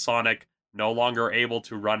have Sonic no longer able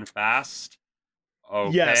to run fast.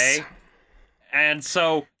 Okay. Yes. And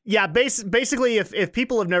so... Yeah, basically, if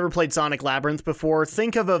people have never played Sonic Labyrinth before,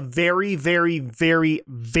 think of a very, very, very,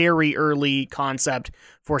 very early concept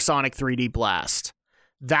for Sonic 3D Blast.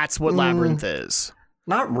 That's what Labyrinth is.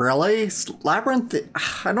 Not really. Labyrinth,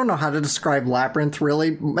 I don't know how to describe Labyrinth,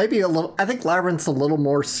 really. Maybe a little... I think Labyrinth's a little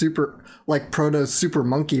more proto Super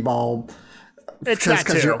Monkey Ball. It's that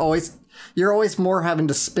too. Because you're always more having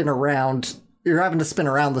to spin around. You're having to spin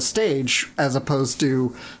around the stage as opposed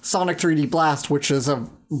to Sonic 3D Blast, which is a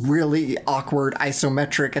really awkward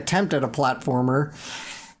isometric attempt at a platformer.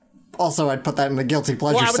 Also, I'd put that in the guilty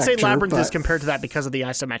pleasure sector. Well, I would say Labyrinth is compared to that because of the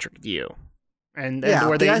isometric view. And yeah,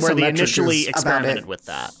 where they initially experimented with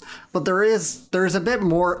that. But there's a bit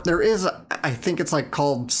more. There is, I think it's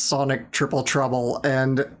called Sonic Triple Trouble,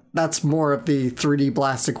 and that's more of the 3D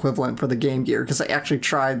Blast equivalent for the Game Gear, because I actually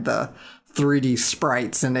tried the 3D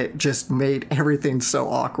sprites, and it just made everything so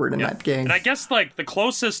awkward in that game. And I guess the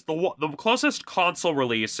closest console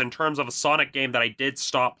release in terms of a Sonic game that I did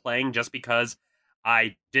stop playing just because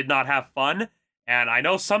I did not have fun, and I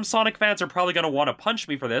know some Sonic fans are probably going to want to punch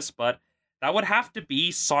me for this, but that would have to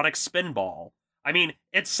be Sonic Spinball. I mean,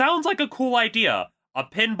 it sounds like a cool idea, a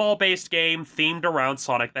pinball-based game themed around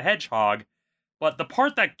Sonic the Hedgehog, but the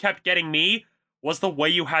part that kept getting me was the way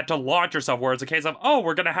you had to launch yourself, where it's a case of, oh,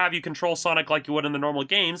 we're going to have you control Sonic like you would in the normal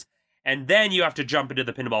games, and then you have to jump into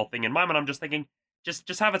the pinball thing. In my mind, I'm just thinking, just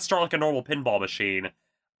have it start like a normal pinball machine.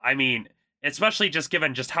 I mean, especially just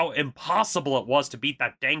given just how impossible it was to beat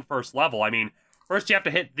that dang first level. I mean, first you have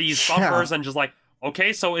to hit these bumpers and just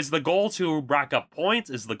okay, so is the goal to rack up points?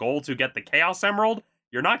 Is the goal to get the Chaos Emerald?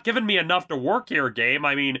 You're not giving me enough to work here, game.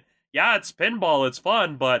 I mean, yeah, it's pinball, it's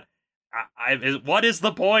fun, but what is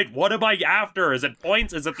the point? What am I after? Is it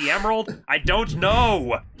points? Is it the Emerald? I don't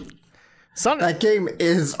know. That game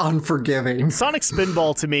is unforgiving. Sonic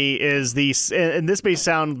Spinball to me is and this may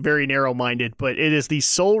sound very narrow-minded, but it is the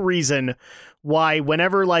sole reason why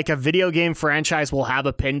whenever a video game franchise will have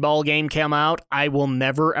a pinball game come out, I will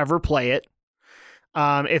never ever play it.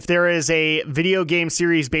 If there is a video game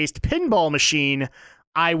series based pinball machine,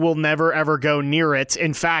 I will never ever go near it.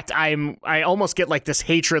 In fact, I almost get this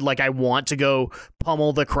hatred, I want to go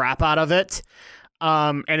pummel the crap out of it.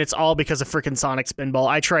 And it's all because of freaking Sonic Spinball.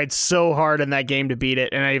 I tried so hard in that game to beat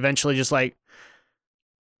it, and I eventually just so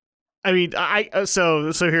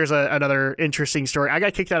here's another interesting story. I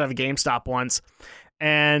got kicked out of a GameStop once,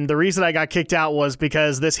 And the reason I got kicked out was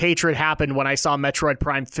because this hatred happened when I saw Metroid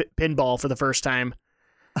Prime Pinball for the first time.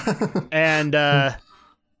 And I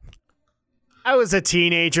was a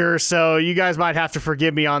teenager, so you guys might have to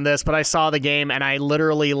forgive me on this, but I saw the game and I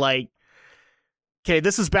literally okay,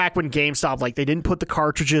 this is back when GameStop, they didn't put the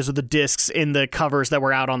cartridges or the discs in the covers that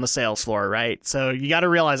were out on the sales floor, right? So you got to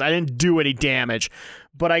realize I didn't do any damage,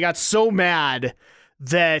 but I got so mad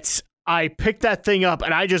that I picked that thing up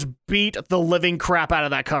and I just beat the living crap out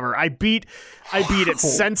of that cover. I beat it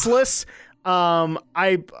senseless. I'm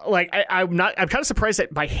kind of surprised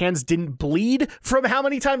that my hands didn't bleed from how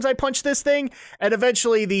many times I punched this thing. And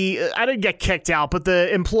eventually I didn't get kicked out, but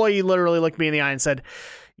the employee literally looked me in the eye and said,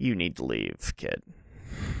 "You need to leave, kid."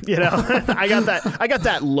 You know, I got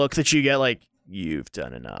that look that you get you've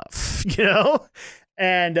done enough, you know?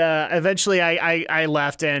 And eventually I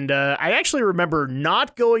left, and I actually remember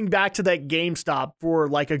not going back to that GameStop for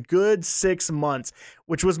a good 6 months,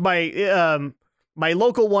 which was my my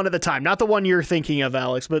local one at the time, not the one you're thinking of,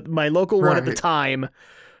 Alex, but my local one at the time,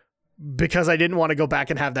 because I didn't want to go back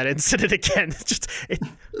and have that incident again.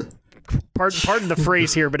 Pardon the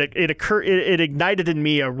phrase here, but it ignited in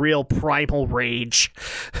me a real primal rage.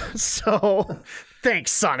 So,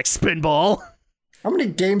 thanks, Sonic Spinball. How many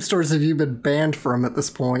game stores have you been banned from at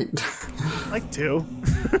this point? 2.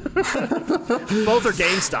 Both are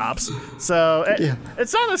GameStops. So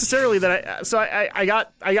it's not necessarily that I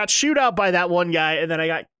got shoot out by that one guy, and then I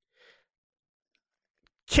got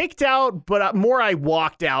kicked out, but more I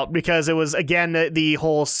walked out because it was, again, the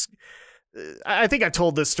whole... I think I've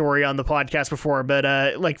told this story on the podcast before, but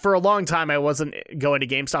for a long time I wasn't going to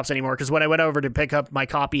GameStops anymore, because when I went over to pick up my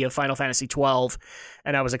copy of Final Fantasy 12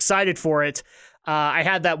 and I was excited for it, I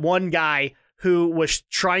had that one guy who was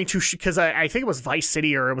trying to, because I think it was Vice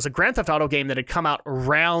City, or it was a Grand Theft Auto game that had come out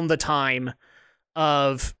around the time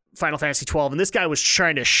of Final Fantasy 12, and this guy was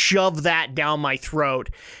trying to shove that down my throat,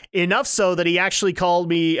 enough so that he actually called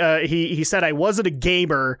me, he said I wasn't a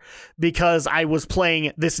gamer because I was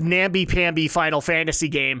playing this namby-pamby Final Fantasy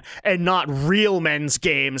game and not real men's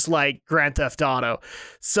games like Grand Theft Auto.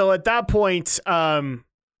 So at that point,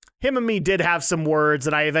 him and me did have some words,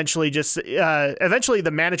 and I eventually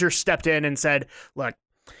the manager stepped in and said, "Look,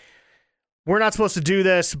 we're not supposed to do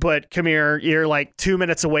this, but come here. You're 2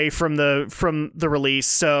 minutes away from the release,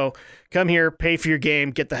 so come here, pay for your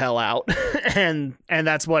game, get the hell out." and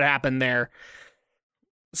that's what happened there.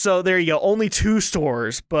 So there you go. Only 2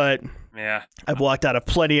 stores, but yeah, I've walked out of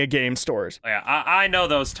plenty of game stores. Yeah, I know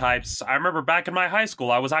those types. I remember back in my high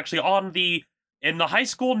school, I was actually in the high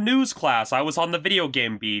school news class, I was on the video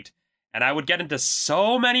game beat, and I would get into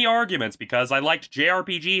so many arguments because I liked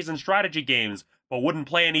JRPGs and strategy games, but wouldn't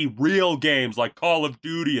play any real games like Call of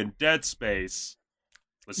Duty and Dead Space.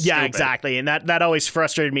 Yeah, stupid. exactly, and that always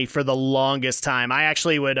frustrated me for the longest time. I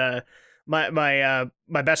actually would, my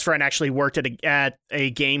best friend actually worked at a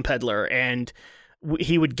game peddler, and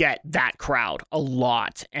he would get that crowd a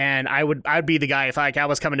lot, and I'd be the guy, if I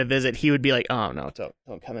was coming to visit, he would be like, "Oh no,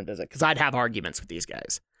 don't come and visit," because I'd have arguments with these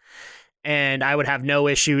guys, and I would have no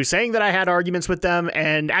issue saying that I had arguments with them.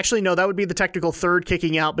 And actually, no, that would be the technical third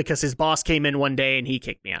kicking out, because his boss came in one day and he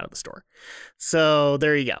kicked me out of the store. So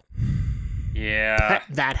there you go. Yeah,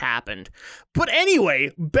 that happened. But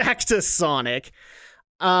anyway, back to Sonic.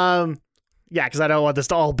 Yeah, because I don't want this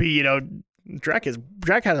to all be, Drek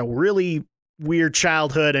has a really weird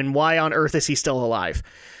childhood, and why on earth is he still alive?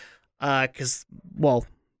 Because, well,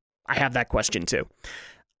 I have that question too.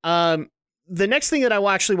 The next thing that I will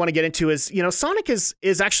actually want to get into is, Sonic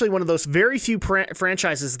is actually one of those very few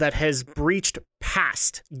franchises that has breached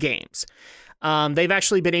past games. They've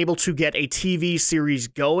actually been able to get a TV series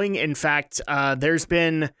going. In fact, there's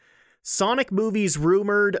been Sonic movies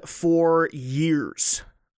rumored for years.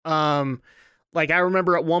 I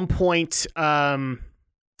remember at one point,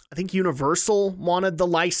 I think Universal wanted the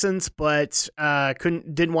license, but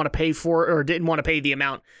didn't want to pay for it, or didn't want to pay the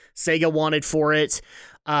amount Sega wanted for it.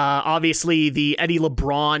 Obviously, the Eddie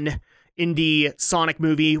LeBron indie Sonic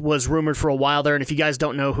movie was rumored for a while there, and if you guys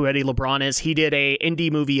don't know who Eddie LeBron is, he did a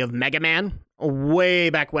indie movie of Mega Man way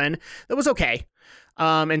back when that was okay.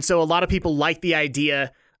 And so a lot of people liked the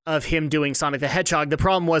idea of him doing Sonic the Hedgehog. The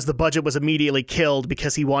problem was the budget was immediately killed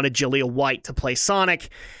because he wanted Jaleel White to play Sonic,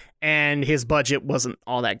 and his budget wasn't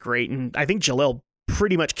all that great, and I think Jaleel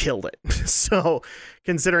pretty much killed it. So,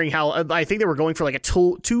 considering how, I think they were going for like a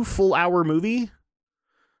 2 full hour movie,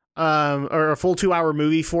 or a full 2 hour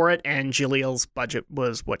movie for it, and Jaleel's budget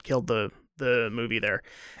was what killed the movie there.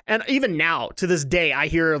 And even now, to this day, I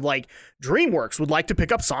hear like DreamWorks would like to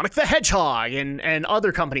pick up Sonic the Hedgehog, and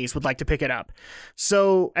other companies would like to pick it up.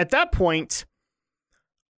 So, at that point,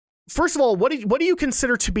 first of all, what do you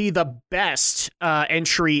consider to be the best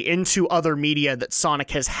entry into other media that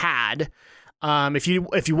Sonic has had? If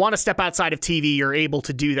you want to step outside of TV, you're able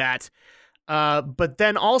to do that. But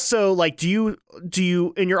then also, like, do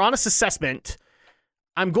you, in your honest assessment,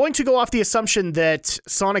 I'm going to go off the assumption that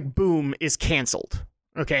Sonic Boom is canceled.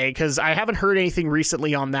 Okay, because I haven't heard anything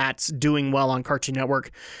recently on that doing well on Cartoon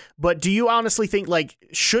Network. But do you honestly think, like,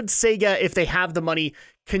 should Sega, if they have the money,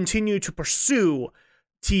 continue to pursue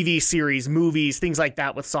TV series, movies, things like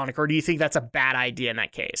that with Sonic, or do you think that's a bad idea in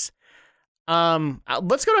that case?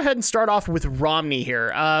 Let's go ahead and start off with Romney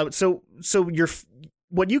here. So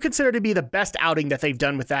what you consider to be the best outing that they've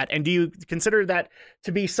done with that, and do you consider that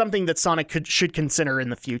to be something that Sonic should consider in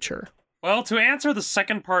the future? Well, to answer the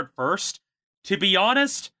second part first, to be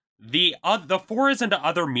honest, the forays into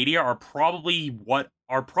other media are probably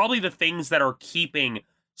the things that are keeping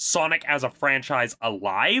Sonic as a franchise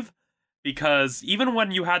alive, because even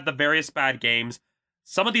when you had the various bad games,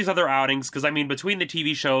 some of these other outings, because I mean, between the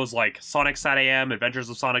TV shows like Sonic SatAM, Adventures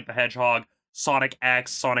of Sonic the Hedgehog, Sonic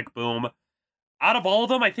X, Sonic Boom, out of all of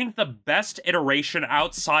them, I think the best iteration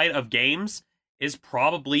outside of games is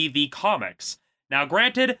probably the comics. Now,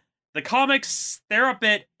 granted, the comics, they're a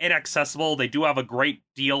bit inaccessible. They do have a great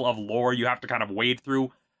deal of lore you have to kind of wade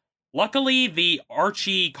through. Luckily, the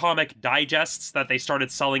Archie comic digests that they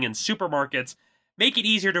started selling in supermarkets make it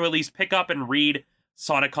easier to at least pick up and read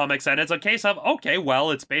Sonic comics, and it's a case of, okay, well,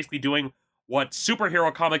 it's basically doing what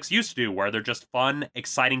superhero comics used to do, where they're just fun,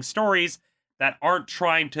 exciting stories that aren't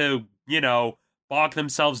trying to, bog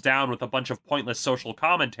themselves down with a bunch of pointless social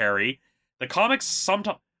commentary. The comics,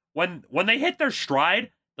 sometimes, when they hit their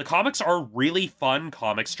stride, the comics are really fun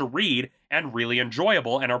comics to read and really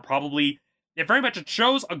enjoyable, and are probably, it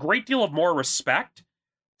shows a great deal of more respect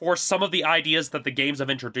for some of the ideas that the games have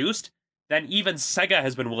introduced than even Sega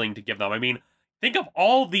has been willing to give them. I mean, think of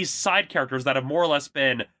all these side characters that have more or less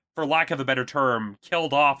been, for lack of a better term,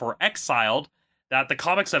 killed off or exiled, that the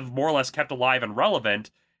comics have more or less kept alive and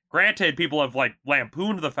relevant. Granted, people have,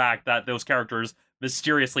 lampooned the fact that those characters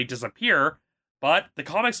mysteriously disappear, but the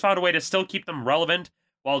comics found a way to still keep them relevant,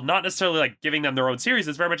 while not necessarily, giving them their own series.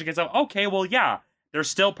 It's very much a case of, okay, well, yeah, they're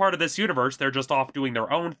still part of this universe, they're just off doing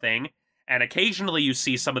their own thing, and occasionally you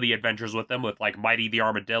see some of the adventures with them, with, Mighty the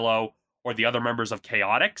Armadillo, or the other members of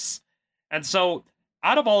Chaotix. And so,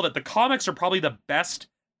 out of all of it, the comics are probably the best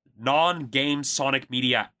non-game Sonic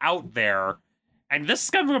media out there. And this is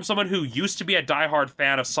coming from someone who used to be a diehard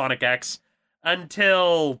fan of Sonic X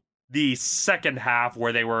until the second half,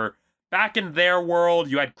 where they were back in their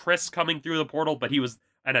world. You had Chris coming through the portal, but he was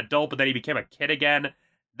an adult, but then he became a kid again.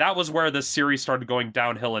 That was where the series started going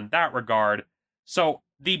downhill in that regard. So,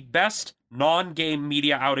 the best non-game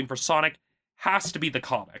media outing for Sonic has to be the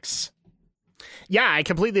comics. Yeah, I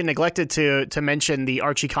completely neglected to mention the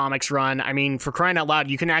Archie comics run. I mean, for crying out loud,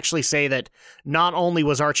 you can actually say that not only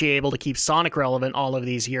was Archie able to keep Sonic relevant all of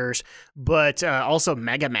these years, but also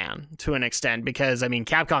Mega Man to an extent, because, I mean,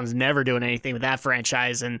 Capcom's never doing anything with that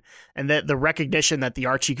franchise, and the recognition that the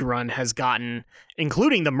Archie run has gotten,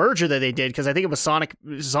 including the merger that they did, because I think it was Sonic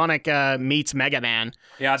meets Mega Man.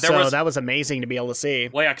 Yeah, that was amazing to be able to see.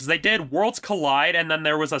 Well, yeah, because they did Worlds Collide, and then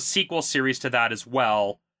there was a sequel series to that as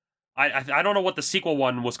well. I don't know what the sequel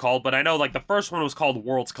one was called, but I know, the first one was called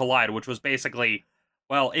Worlds Collide, which was basically,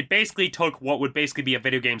 well, it basically took what would basically be a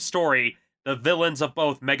video game story, the villains of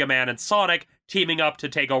both Mega Man and Sonic teaming up to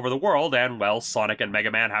take over the world, and, well, Sonic and Mega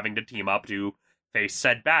Man having to team up to face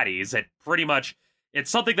said baddies. It's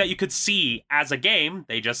something that you could see as a game.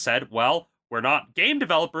 They just said, well, we're not game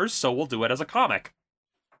developers, so we'll do it as a comic.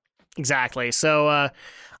 Exactly. So,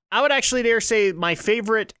 I would actually dare say my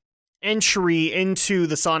favorite entry into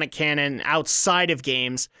the Sonic canon outside of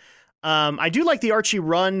games. I do like the Archie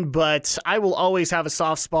run, but I will always have a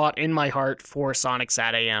soft spot in my heart for Sonic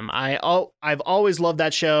SatAM. I've always loved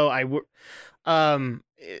that show. I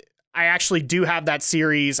actually do have that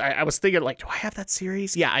series. I was thinking, do I have that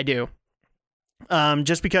series? Yeah, I do.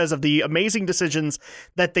 Just because of the amazing decisions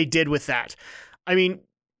that they did with that. I mean,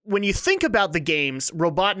 when you think about the games,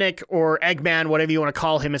 Robotnik or Eggman, whatever you want to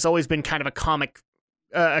call him, has always been kind of a comic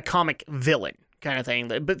villain kind of thing.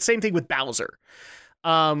 But same thing with Bowser.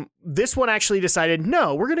 This one actually decided,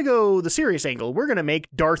 no, we're going to go the serious angle. We're going to make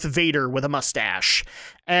Darth Vader with a mustache.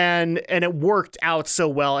 And it worked out so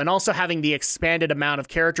well. And also having the expanded amount of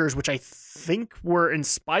characters, which I think were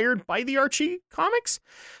inspired by the Archie comics.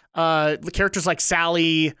 The characters like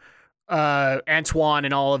Sally, Antoine,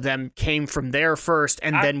 and all of them came from there first,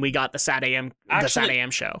 and then we got the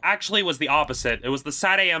SatAM show. Actually, it was the opposite. It was the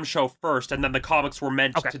SatAM show first, and then the comics were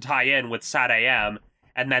meant to tie in with SatAM,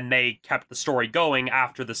 and then they kept the story going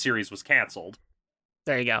after the series was canceled.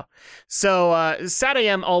 There you go. So Sad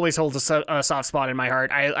AM always holds a soft spot in my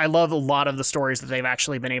heart. I love a lot of the stories that they've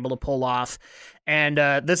actually been able to pull off. And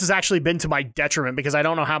this has actually been to my detriment because I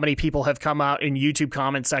don't know how many people have come out in YouTube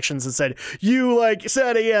comment sections and said, you like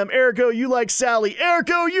Sad AM, Erico, you like Sally,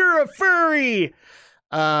 Erico, you're a furry.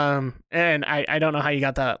 And I don't know how you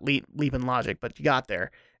got that leap in logic, but you got there.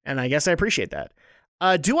 And I guess I appreciate that.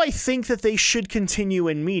 Do I think that they should continue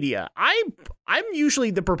in media? I'm usually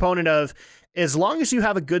the proponent of, as long as you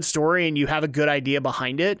have a good story and you have a good idea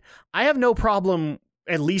behind it, I have no problem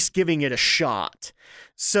at least giving it a shot.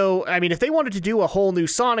 So, I mean, if they wanted to do a whole new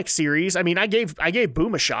Sonic series, I mean, I gave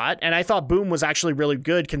Boom a shot, and I thought Boom was actually really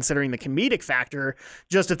good considering the comedic factor.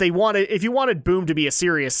 Just if you wanted Boom to be a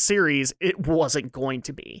serious series, it wasn't going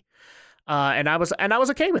to be. And I was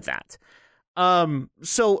okay with that.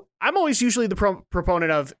 So I'm always usually the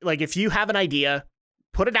proponent of, like, if you have an idea,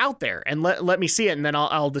 put it out there and let me see it, and then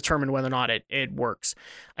I'll determine whether or not it works.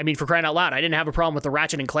 I mean, for crying out loud, I didn't have a problem with the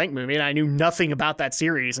Ratchet and Clank movie, and I knew nothing about that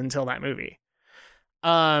series until that movie.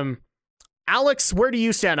 Alex, where do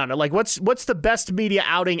you stand on it? Like, what's the best media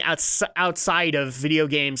outing outside of video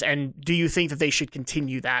games, and do you think that they should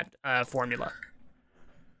continue that formula?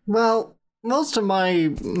 Well, most of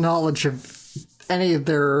my knowledge of any of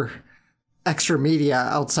their extra media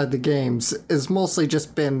outside the games is mostly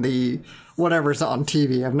just been the whatever's on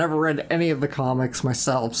TV. I've never read any of the comics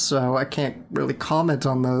myself, so I can't really comment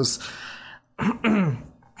on those.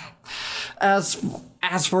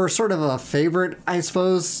 As for sort of a favorite, I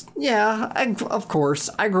suppose, yeah, of course,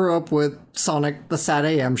 I grew up with Sonic the Sad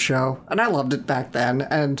AM show, and I loved it back then,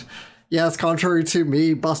 and yes, contrary to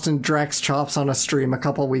me busting Drax chops on a stream a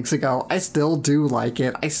couple weeks ago, I still do like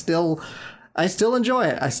it. I still enjoy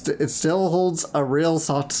it. It still holds a real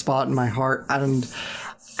soft spot in my heart, and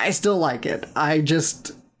I still like it.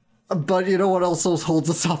 But you know what also holds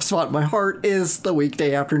a soft spot in my heart is the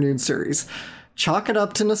weekday afternoon series. Chalk it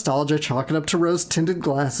up to nostalgia, chalk it up to rose-tinted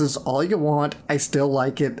glasses, all you want. I still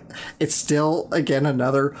like it. It's still, again,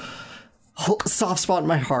 another soft spot in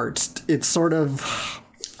my heart. It's sort of,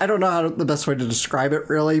 I don't know the best way to describe it,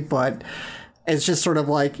 really, but it's just sort of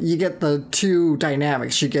like you get the two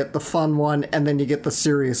dynamics. You get the fun one, and then you get the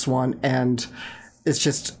serious one, and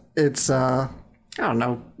it's I don't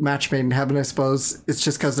know, match made in heaven, I suppose. It's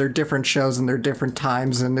just because they're different shows and they're different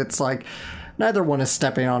times, and it's like neither one is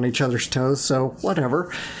stepping on each other's toes, so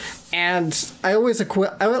whatever. And I always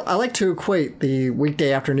I like to equate the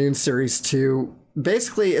weekday afternoon series to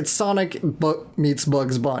basically it's Sonic meets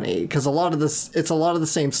Bugs Bunny, because it's a lot of the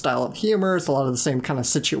same style of humor, it's a lot of the same kind of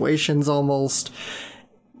situations almost.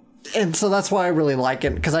 And so that's why I really like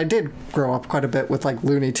it, because I did grow up quite a bit with like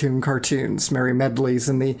Looney Tune cartoons, Merry Medleys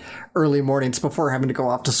in the early mornings before having to go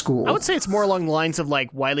off to school. I would say it's more along the lines of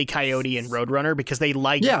like Wile E. Coyote and Roadrunner, because they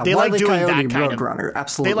like doing Coyote, that kind Roadrunner,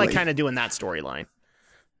 absolutely. They like kind of doing that storyline.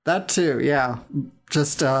 That too, yeah.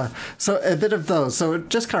 Just so a bit of those. So it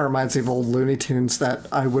just kind of reminds me of old Looney Tunes that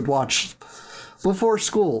I would watch before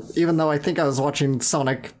school, even though I think I was watching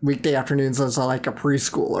Sonic weekday afternoons as like a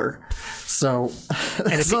preschooler. So,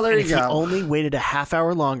 there you go. If he only waited a half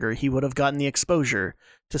hour longer, he would have gotten the exposure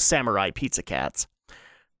to Samurai Pizza Cats.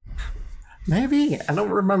 Maybe. I don't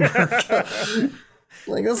remember.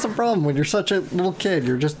 Like, that's the problem. When you're such a little kid,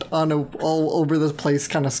 you're just on a all over the place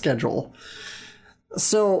kind of schedule.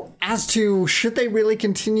 So, as to should they really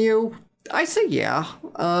continue, I say yeah.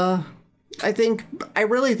 I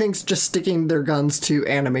really think just sticking their guns to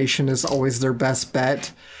animation is always their best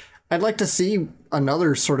bet. I'd like to see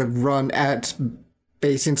another sort of run at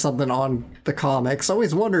basing something on the comics. I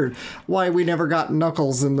always wondered why we never got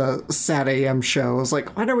Knuckles in the Sad AM show. I was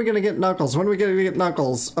like, when are we going to get Knuckles? When are we going to get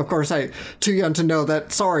Knuckles? Of course, I'm too young to know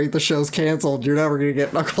that, sorry, the show's canceled. You're never going to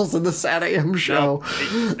get Knuckles in the Sad AM show.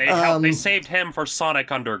 No, they saved him for Sonic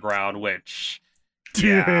Underground, which...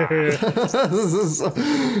 Yeah.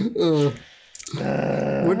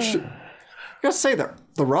 Which, I gotta say,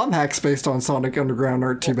 the ROM hacks based on Sonic Underground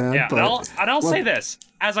aren't too bad. Yeah, and I'll say this.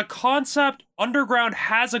 As a concept, Underground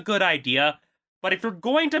has a good idea, but if you're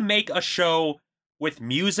going to make a show with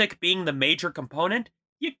music being the major component,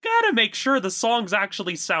 you gotta make sure the songs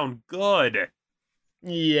actually sound good.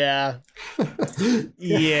 Yeah.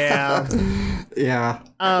 Yeah. Yeah,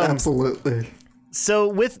 absolutely. So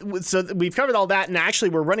we've covered all that, and actually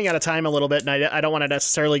we're running out of time a little bit, and I don't want to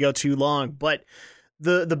necessarily go too long, but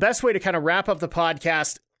the best way to kind of wrap up the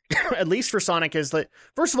podcast, at least for Sonic, is that,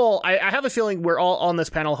 first of all, I have a feeling we're all on this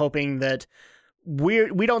panel hoping that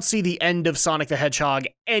we don't see the end of Sonic the Hedgehog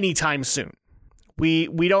anytime soon. We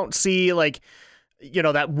don't see, like, you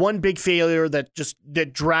know, that one big failure that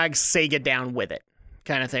drags Sega down with it.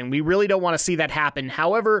 kind of thing. We really don't want to see that happen.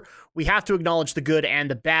 However, we have to acknowledge the good and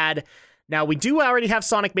the bad. Now, we do already have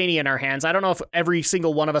Sonic Mania in our hands. I don't know if every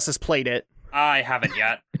single one of us has played it. I haven't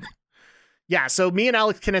yet. Yeah, so me and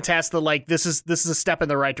Alex can attest that, like, this is a step in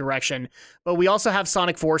the right direction. But we also have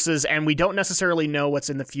Sonic Forces, and we don't necessarily know what's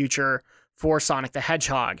in the future for Sonic the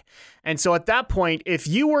Hedgehog. And so at that point, if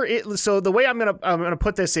you were so the way I'm gonna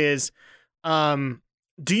put this is,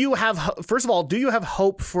 do you have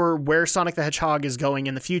hope for where Sonic the Hedgehog is going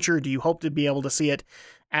in the future? Do you hope to be able to see it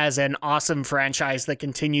as an awesome franchise that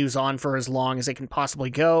continues on for as long as it can possibly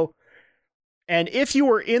go? And if you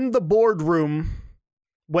were in the boardroom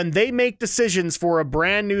when they make decisions for a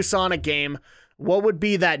brand new Sonic game, what would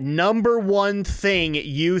be that number one thing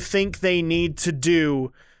you think they need to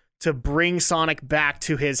do to bring Sonic back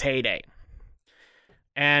to his heyday?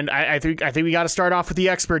 And I think we got to start off with the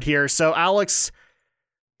expert here. So, Alex,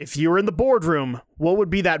 if you were in the boardroom, what would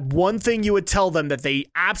be that one thing you would tell them that they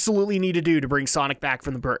absolutely need to do to bring Sonic back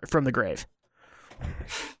from the grave?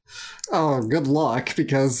 Oh, good luck,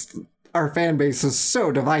 because our fan base is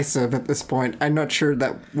so divisive at this point. I'm not sure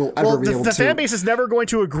that we'll ever be able to... The fan base is never going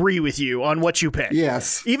to agree with you on what you pick.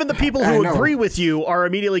 Yes. Even the people who agree with you are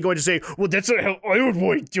immediately going to say, well, that's not how I would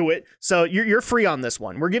want to do it. So you're free on this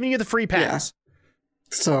one. We're giving you the free pass. Yeah.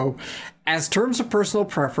 So, as terms of personal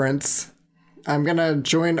preference, I'm going to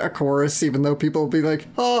join a chorus, even though people will be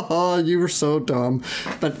like, ha, you were so dumb.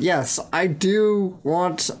 But yes, I do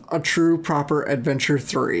want a true, proper Adventure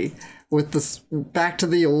 3. With this back to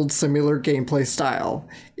the old similar gameplay style.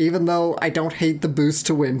 Even though I don't hate the boost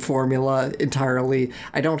to win formula entirely,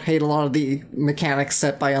 I don't hate a lot of the mechanics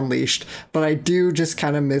set by Unleashed, but I do just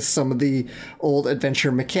kind of miss some of the old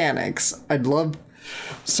adventure mechanics. I'd love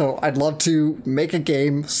to make a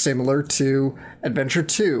game similar to Adventure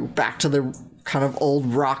 2, back to the kind of old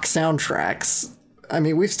rock soundtracks. I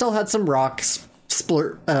mean, we've still had some rock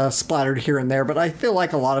splattered here and there, but I feel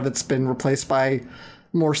like a lot of it's been replaced by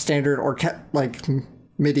more standard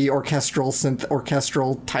MIDI orchestral, synth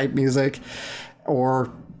orchestral type music,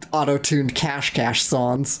 or auto-tuned cash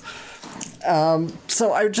songs.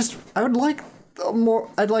 So I'd like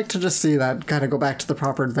to just see that kind of go back to the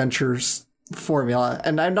proper Adventures formula.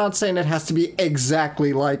 And I'm not saying it has to be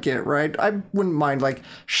exactly like it, right? I wouldn't mind like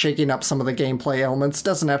shaking up some of the gameplay elements. It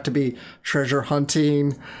doesn't have to be treasure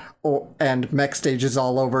hunting and mech stages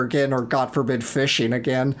all over again, or God forbid fishing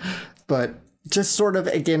again, but just sort of,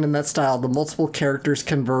 again, in that style, the multiple characters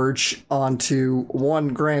converge onto one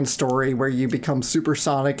grand story where you become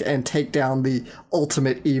Supersonic and take down the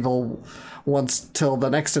ultimate evil once till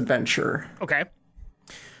the next adventure. Okay.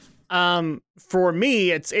 For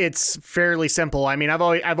me, it's fairly simple. I mean,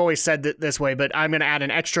 I've always said that this way, but I'm going to add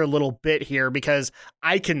an extra little bit here because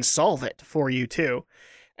I can solve it for you too.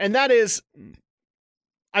 And that is,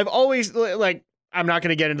 I've always, like, I'm not going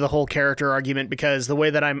to get into the whole character argument because the way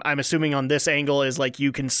that I'm assuming on this angle is like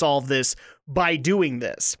you can solve this by doing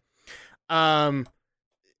this.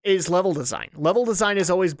 Is level design. Level design has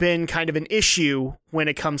always been kind of an issue when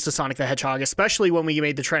it comes to Sonic the Hedgehog, especially when we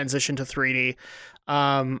made the transition to 3D.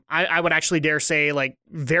 I would actually dare say like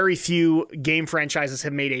very few game franchises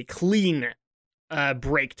have made a clean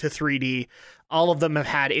break to 3D. All of them have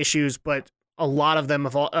had issues, but a lot of them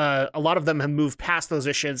have moved past those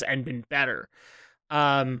issues and been better.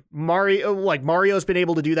 Mario's been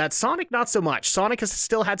able to do that. Sonic, not so much. Sonic has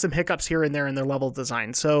still had some hiccups here and there in their level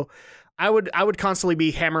design. So I would constantly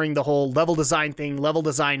be hammering the whole level design thing,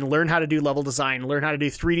 learn how to do level design, learn how to do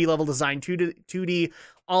 3D level design, 2D,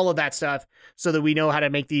 all of that stuff so that we know how to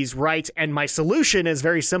make these right. And my solution is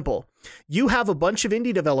very simple. You have a bunch of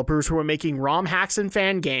indie developers who are making ROM hacks and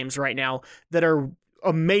fan games right now that are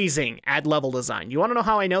amazing at level design. You want to know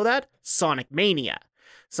how I know that? Sonic Mania.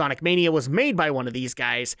 Sonic Mania was made by one of these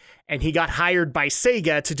guys, and he got hired by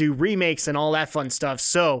Sega to do remakes and all that fun stuff.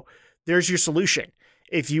 So there's your solution.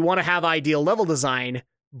 If you want to have ideal level design,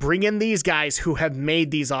 bring in these guys who have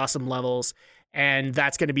made these awesome levels, and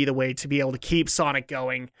that's going to be the way to be able to keep Sonic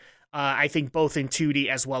going, I think both in 2D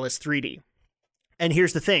as well as 3D. And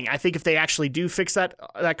here's the thing. I think if they actually do fix that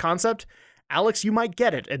concept, Alex, you might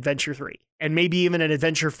get it, Adventure 3, and maybe even an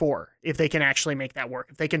Adventure 4, if they can actually make that work.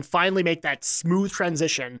 If they can finally make that smooth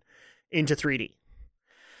transition into 3D.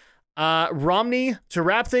 Romney, to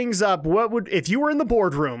wrap things up, if you were in the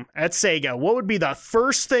boardroom at Sega, what would be the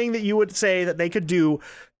first thing that you would say that they could do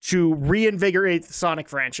to reinvigorate the Sonic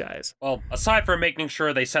franchise? Well, aside from making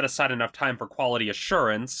sure they set aside enough time for quality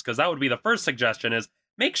assurance, because that would be the first suggestion, is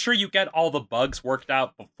make sure you get all the bugs worked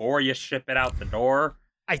out before you ship it out the door.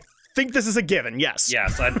 I think this is a given, yes.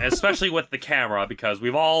 Yes, and especially with the camera, because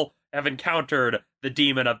we've all have encountered the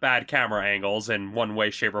demon of bad camera angles in one way,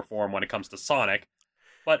 shape, or form when it comes to Sonic.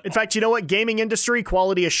 But In fact, you know what? Gaming industry,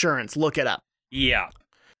 quality assurance. Look it up. yeah.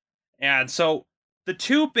 And so the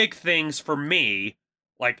two big things for me,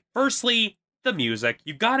 like, firstly, the music.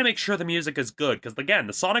 You gotta make sure the music is good, because again,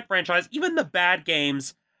 the Sonic franchise, even the bad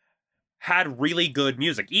games, had really good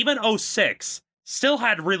music. Even 06 still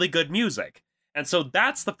had really good music. And so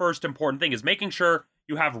that's the first important thing, is making sure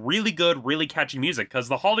you have really good, really catchy music, because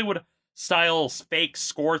the Hollywood style fake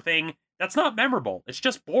score thing, that's not memorable. It's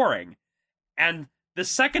just boring. And the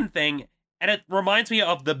second thing, and it reminds me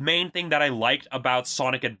of the main thing that I liked about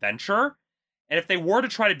Sonic Adventure, and if they were to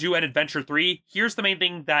try to do an Adventure 3, here's the main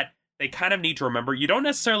thing that they kind of need to remember. You don't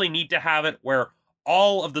necessarily need to have it where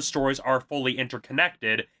all of the stories are fully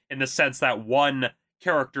interconnected in the sense that one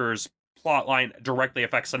character's plotline directly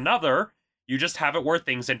affects another. You just have it where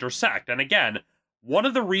things intersect. And again, one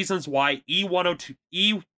of the reasons why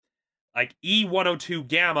E102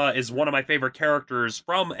 Gamma is one of my favorite characters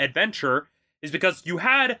from Adventure is because you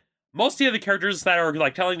had most of the other characters that are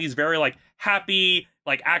like telling these very like happy,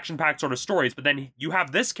 like action-packed sort of stories, but then you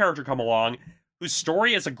have this character come along whose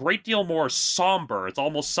story is a great deal more somber. It's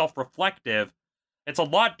almost self-reflective. It's a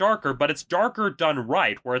lot darker, but it's darker done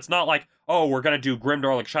right, where it's not like, oh, we're gonna do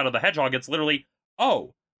Grimdor like Shadow the Hedgehog. It's literally,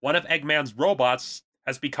 oh, one of Eggman's robots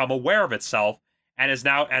has become aware of itself and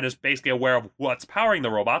is basically aware of what's powering the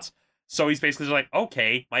robots. So he's basically like,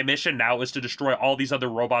 okay, my mission now is to destroy all these other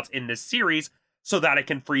robots in this series so that I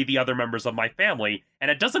can free the other members of my family. And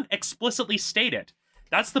it doesn't explicitly state it.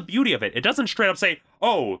 That's the beauty of it. It doesn't straight up say,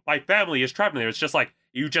 oh, my family is trapped in there. It's just like,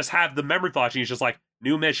 you just have the memory flash and he's just like,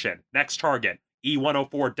 new mission, next target,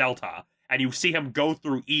 E104 Delta. And you see him go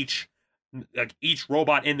through each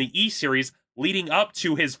robot in the E series leading up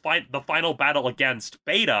to the final battle against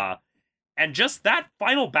Beta. And just that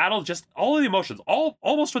final battle, just all of the emotions,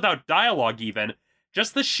 almost without dialogue even,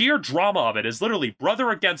 just the sheer drama of it is literally brother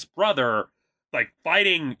against brother, like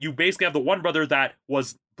fighting. You basically have the one brother that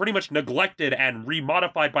was pretty much neglected and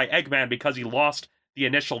remodified by Eggman because he lost the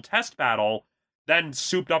initial test battle, then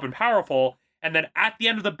souped up and powerful, and then at the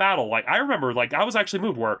end of the battle, like I remember, like I was actually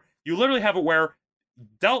moved where you literally have it where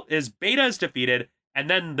Beta is defeated, and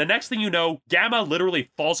then the next thing you know, Gamma literally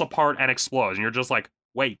falls apart and explodes, and you're just like,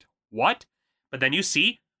 wait, what? But then you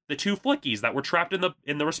see the two flickies that were trapped in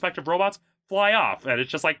the respective robots fly off, and it's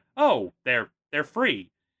just like, oh, they're free.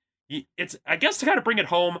 It's, I guess, to kind of bring it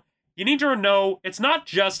home, you need to know it's not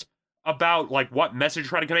just about like what message you're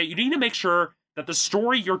trying to convey. You need to make sure that the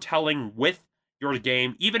story you're telling with your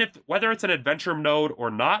game, even if whether it's an adventure mode or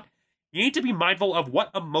not, you need to be mindful of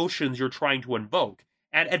what emotions you're trying to invoke.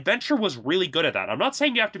 And Adventure was really good at that. I'm not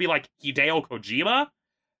saying you have to be like Hideo Kojima,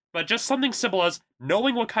 but just something simple as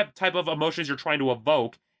knowing what type of emotions you're trying to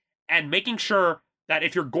evoke and making sure that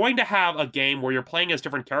if you're going to have a game where you're playing as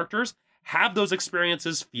different characters, have those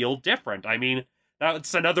experiences feel different. I mean,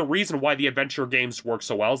 that's another reason why the adventure games work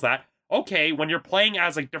so well, is that, okay, when you're playing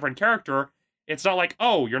as a different character, it's not like,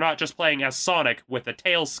 oh, you're not just playing as Sonic with a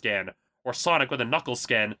tail skin or Sonic with a knuckle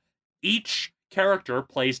skin. Each character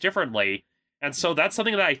plays differently. And so that's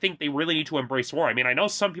something that I think they really need to embrace more. I mean, I know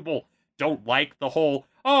some people don't like the whole,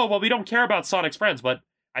 oh, well, we don't care about Sonic's friends, but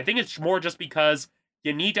I think it's more just because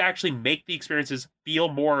you need to actually make the experiences feel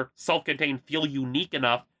more self-contained, feel unique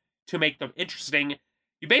enough to make them interesting.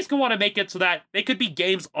 You basically want to make it so that they could be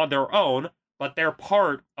games on their own, but they're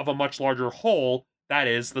part of a much larger whole that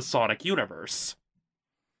is the Sonic universe.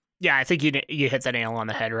 Yeah, I think you hit the nail on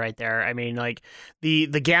the head right there. I mean, like the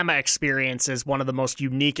Gamma experience is one of the most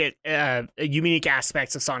unique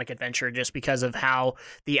aspects of Sonic Adventure, just because of how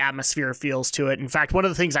the atmosphere feels to it. In fact, one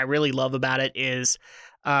of the things I really love about it is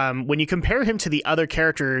when you compare him to the other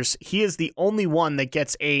characters, he is the only one that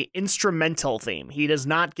gets a instrumental theme. He does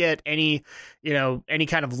not get any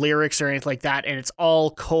kind of lyrics or anything like that, and it's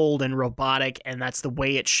all cold and robotic, and that's the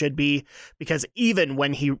way it should be, because even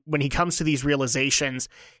when he comes to these realizations,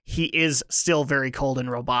 he is still very cold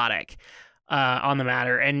and robotic on the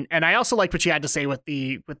matter. And I also like what you had to say with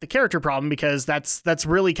the character problem, because that's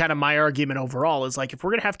really kind of my argument overall, is like, if we're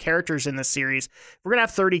going to have characters in this series, if we're going to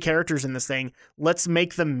have 30 characters in this thing, let's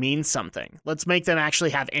make them mean something. Let's make them actually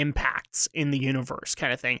have impacts in the universe,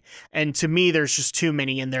 kind of thing. And to me, there's just too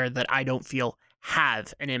many in there that I don't feel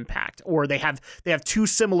have an impact, or they have too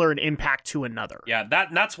similar an impact to another. Yeah,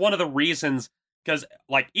 that's one of the reasons, because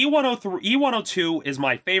like E102 is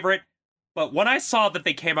my favorite. But when I saw that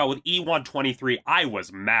they came out with E123, I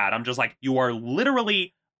was mad. I'm just like, you are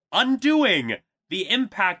literally undoing the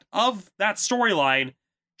impact of that storyline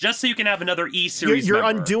just so you can have another E-series You're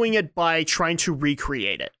member. undoing it by trying to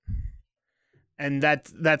recreate it. And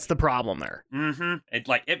that's the problem there. Mm-hmm.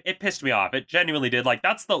 It pissed me off. It genuinely did. Like,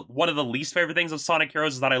 that's one of the least favorite things of Sonic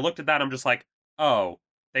Heroes, is that I looked at that and I'm just like, oh,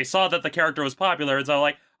 They saw that the character was popular, and so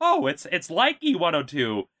like, oh, it's like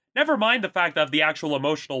E102. Never mind the fact of the actual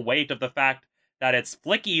emotional weight of the fact that it's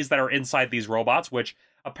flickies that are inside these robots, which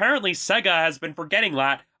apparently Sega has been forgetting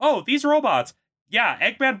that. Oh, these robots. Yeah,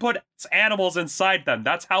 Eggman puts animals inside them.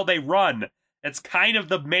 That's how they run. It's kind of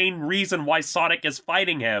the main reason why Sonic is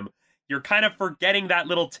fighting him. You're kind of forgetting that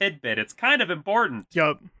little tidbit. It's kind of important.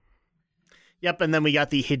 Yep, and then we got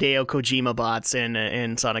the Hideo Kojima bots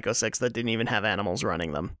in Sonic 06 that didn't even have animals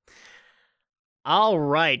running them. All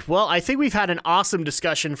right. Well, I think we've had an awesome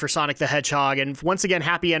discussion for Sonic the Hedgehog, and once again,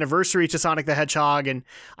 happy anniversary to Sonic the Hedgehog, and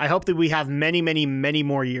I hope that we have many, many, many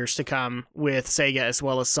more years to come with Sega as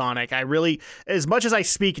well as Sonic. I really, as much as I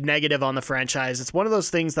speak negative on the franchise, it's one of those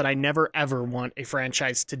things that I never, ever want a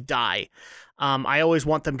franchise to die. I always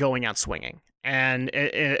want them going out swinging. And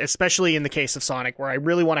especially in the case of Sonic, where I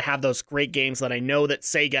really want to have those great games that I know that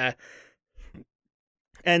Sega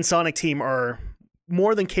and Sonic Team are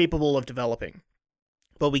more than capable of developing.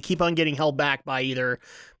 But we keep on getting held back by either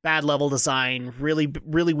bad level design, really,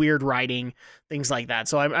 really weird writing, things like that.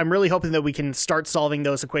 So I'm really hoping that we can start solving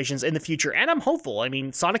those equations in the future. And I'm hopeful. I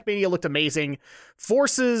mean, Sonic Mania looked amazing.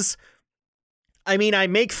 Forces... I mean, I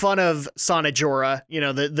make fun of Sonajora,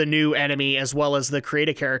 the new enemy, as well as the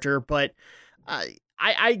creative character, but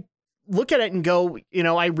I look at it and go,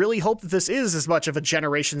 I really hope that this is as much of a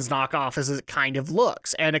Generations knockoff as it kind of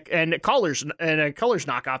looks, and a Colors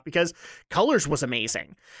knockoff, because Colors was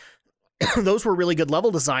amazing. Those were really good level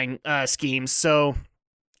design schemes, so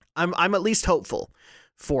I'm at least hopeful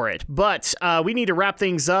for it. But we need to wrap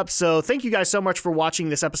things up, so thank you guys so much for watching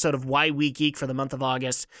this episode of Why We Geek for the month of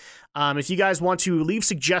August. If you guys want to leave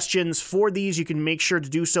suggestions for these, you can make sure to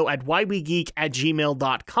do so at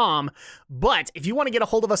whywegeek@gmail.com. But if you want to get a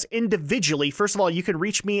hold of us individually, first of all, you can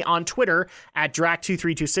reach me on Twitter at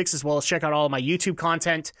Drac2326, as well as check out all of my YouTube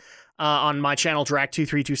content on my channel,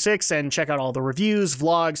 Drac2326, and check out all the reviews,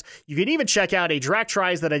 vlogs. You can even check out a Drac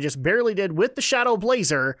Tries that I just barely did with the Shadow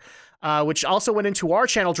Blazer, which also went into our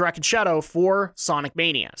channel, Drac and Shadow, for Sonic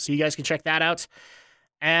Mania. So you guys can check that out.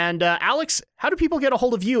 And Alex, how do people get a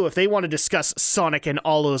hold of you if they want to discuss Sonic and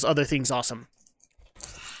all those other things awesome?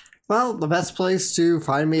 Well, the best place to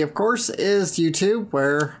find me, of course, is YouTube,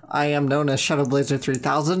 where I am known as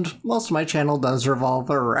ShadowBlazer3000. Most of my channel does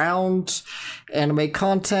revolve around anime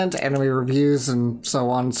content, anime reviews, and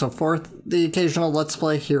so on and so forth. The occasional Let's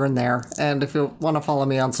Play here and there. And if you want to follow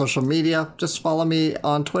me on social media, just follow me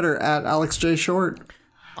on Twitter at AlexJShort.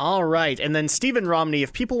 All right, and then Stephen Romney,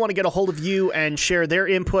 if people want to get a hold of you and share their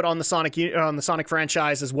input on the Sonic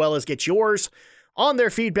franchise, as well as get yours on their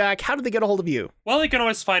feedback, how do they get a hold of you? Well, you can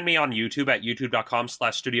always find me on YouTube at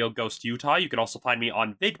youtube.com/StudioGhostUtah. You can also find me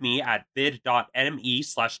on VidMe at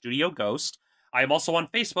vid.me/StudioGhost. I am also on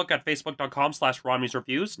Facebook at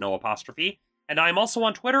facebook.com/Romney'sReviews, no apostrophe. And I'm also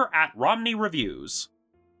on Twitter at RomneyReviews.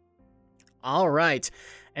 All right.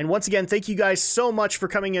 And once again, thank you guys so much for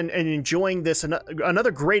coming in and enjoying this,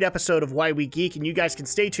 another great episode of Why We Geek. And you guys can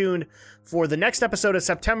stay tuned for the next episode of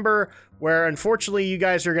September, where unfortunately you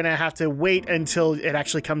guys are going to have to wait until it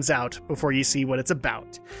actually comes out before you see what it's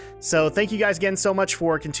about. So thank you guys again so much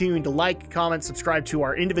for continuing to like, comment, subscribe to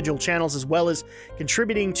our individual channels, as well as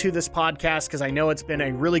contributing to this podcast, because I know it's been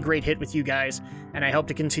a really great hit with you guys, and I hope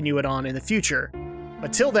to continue it on in the future.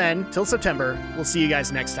 But till then, till September, we'll see you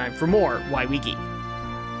guys next time for more Why We Geek.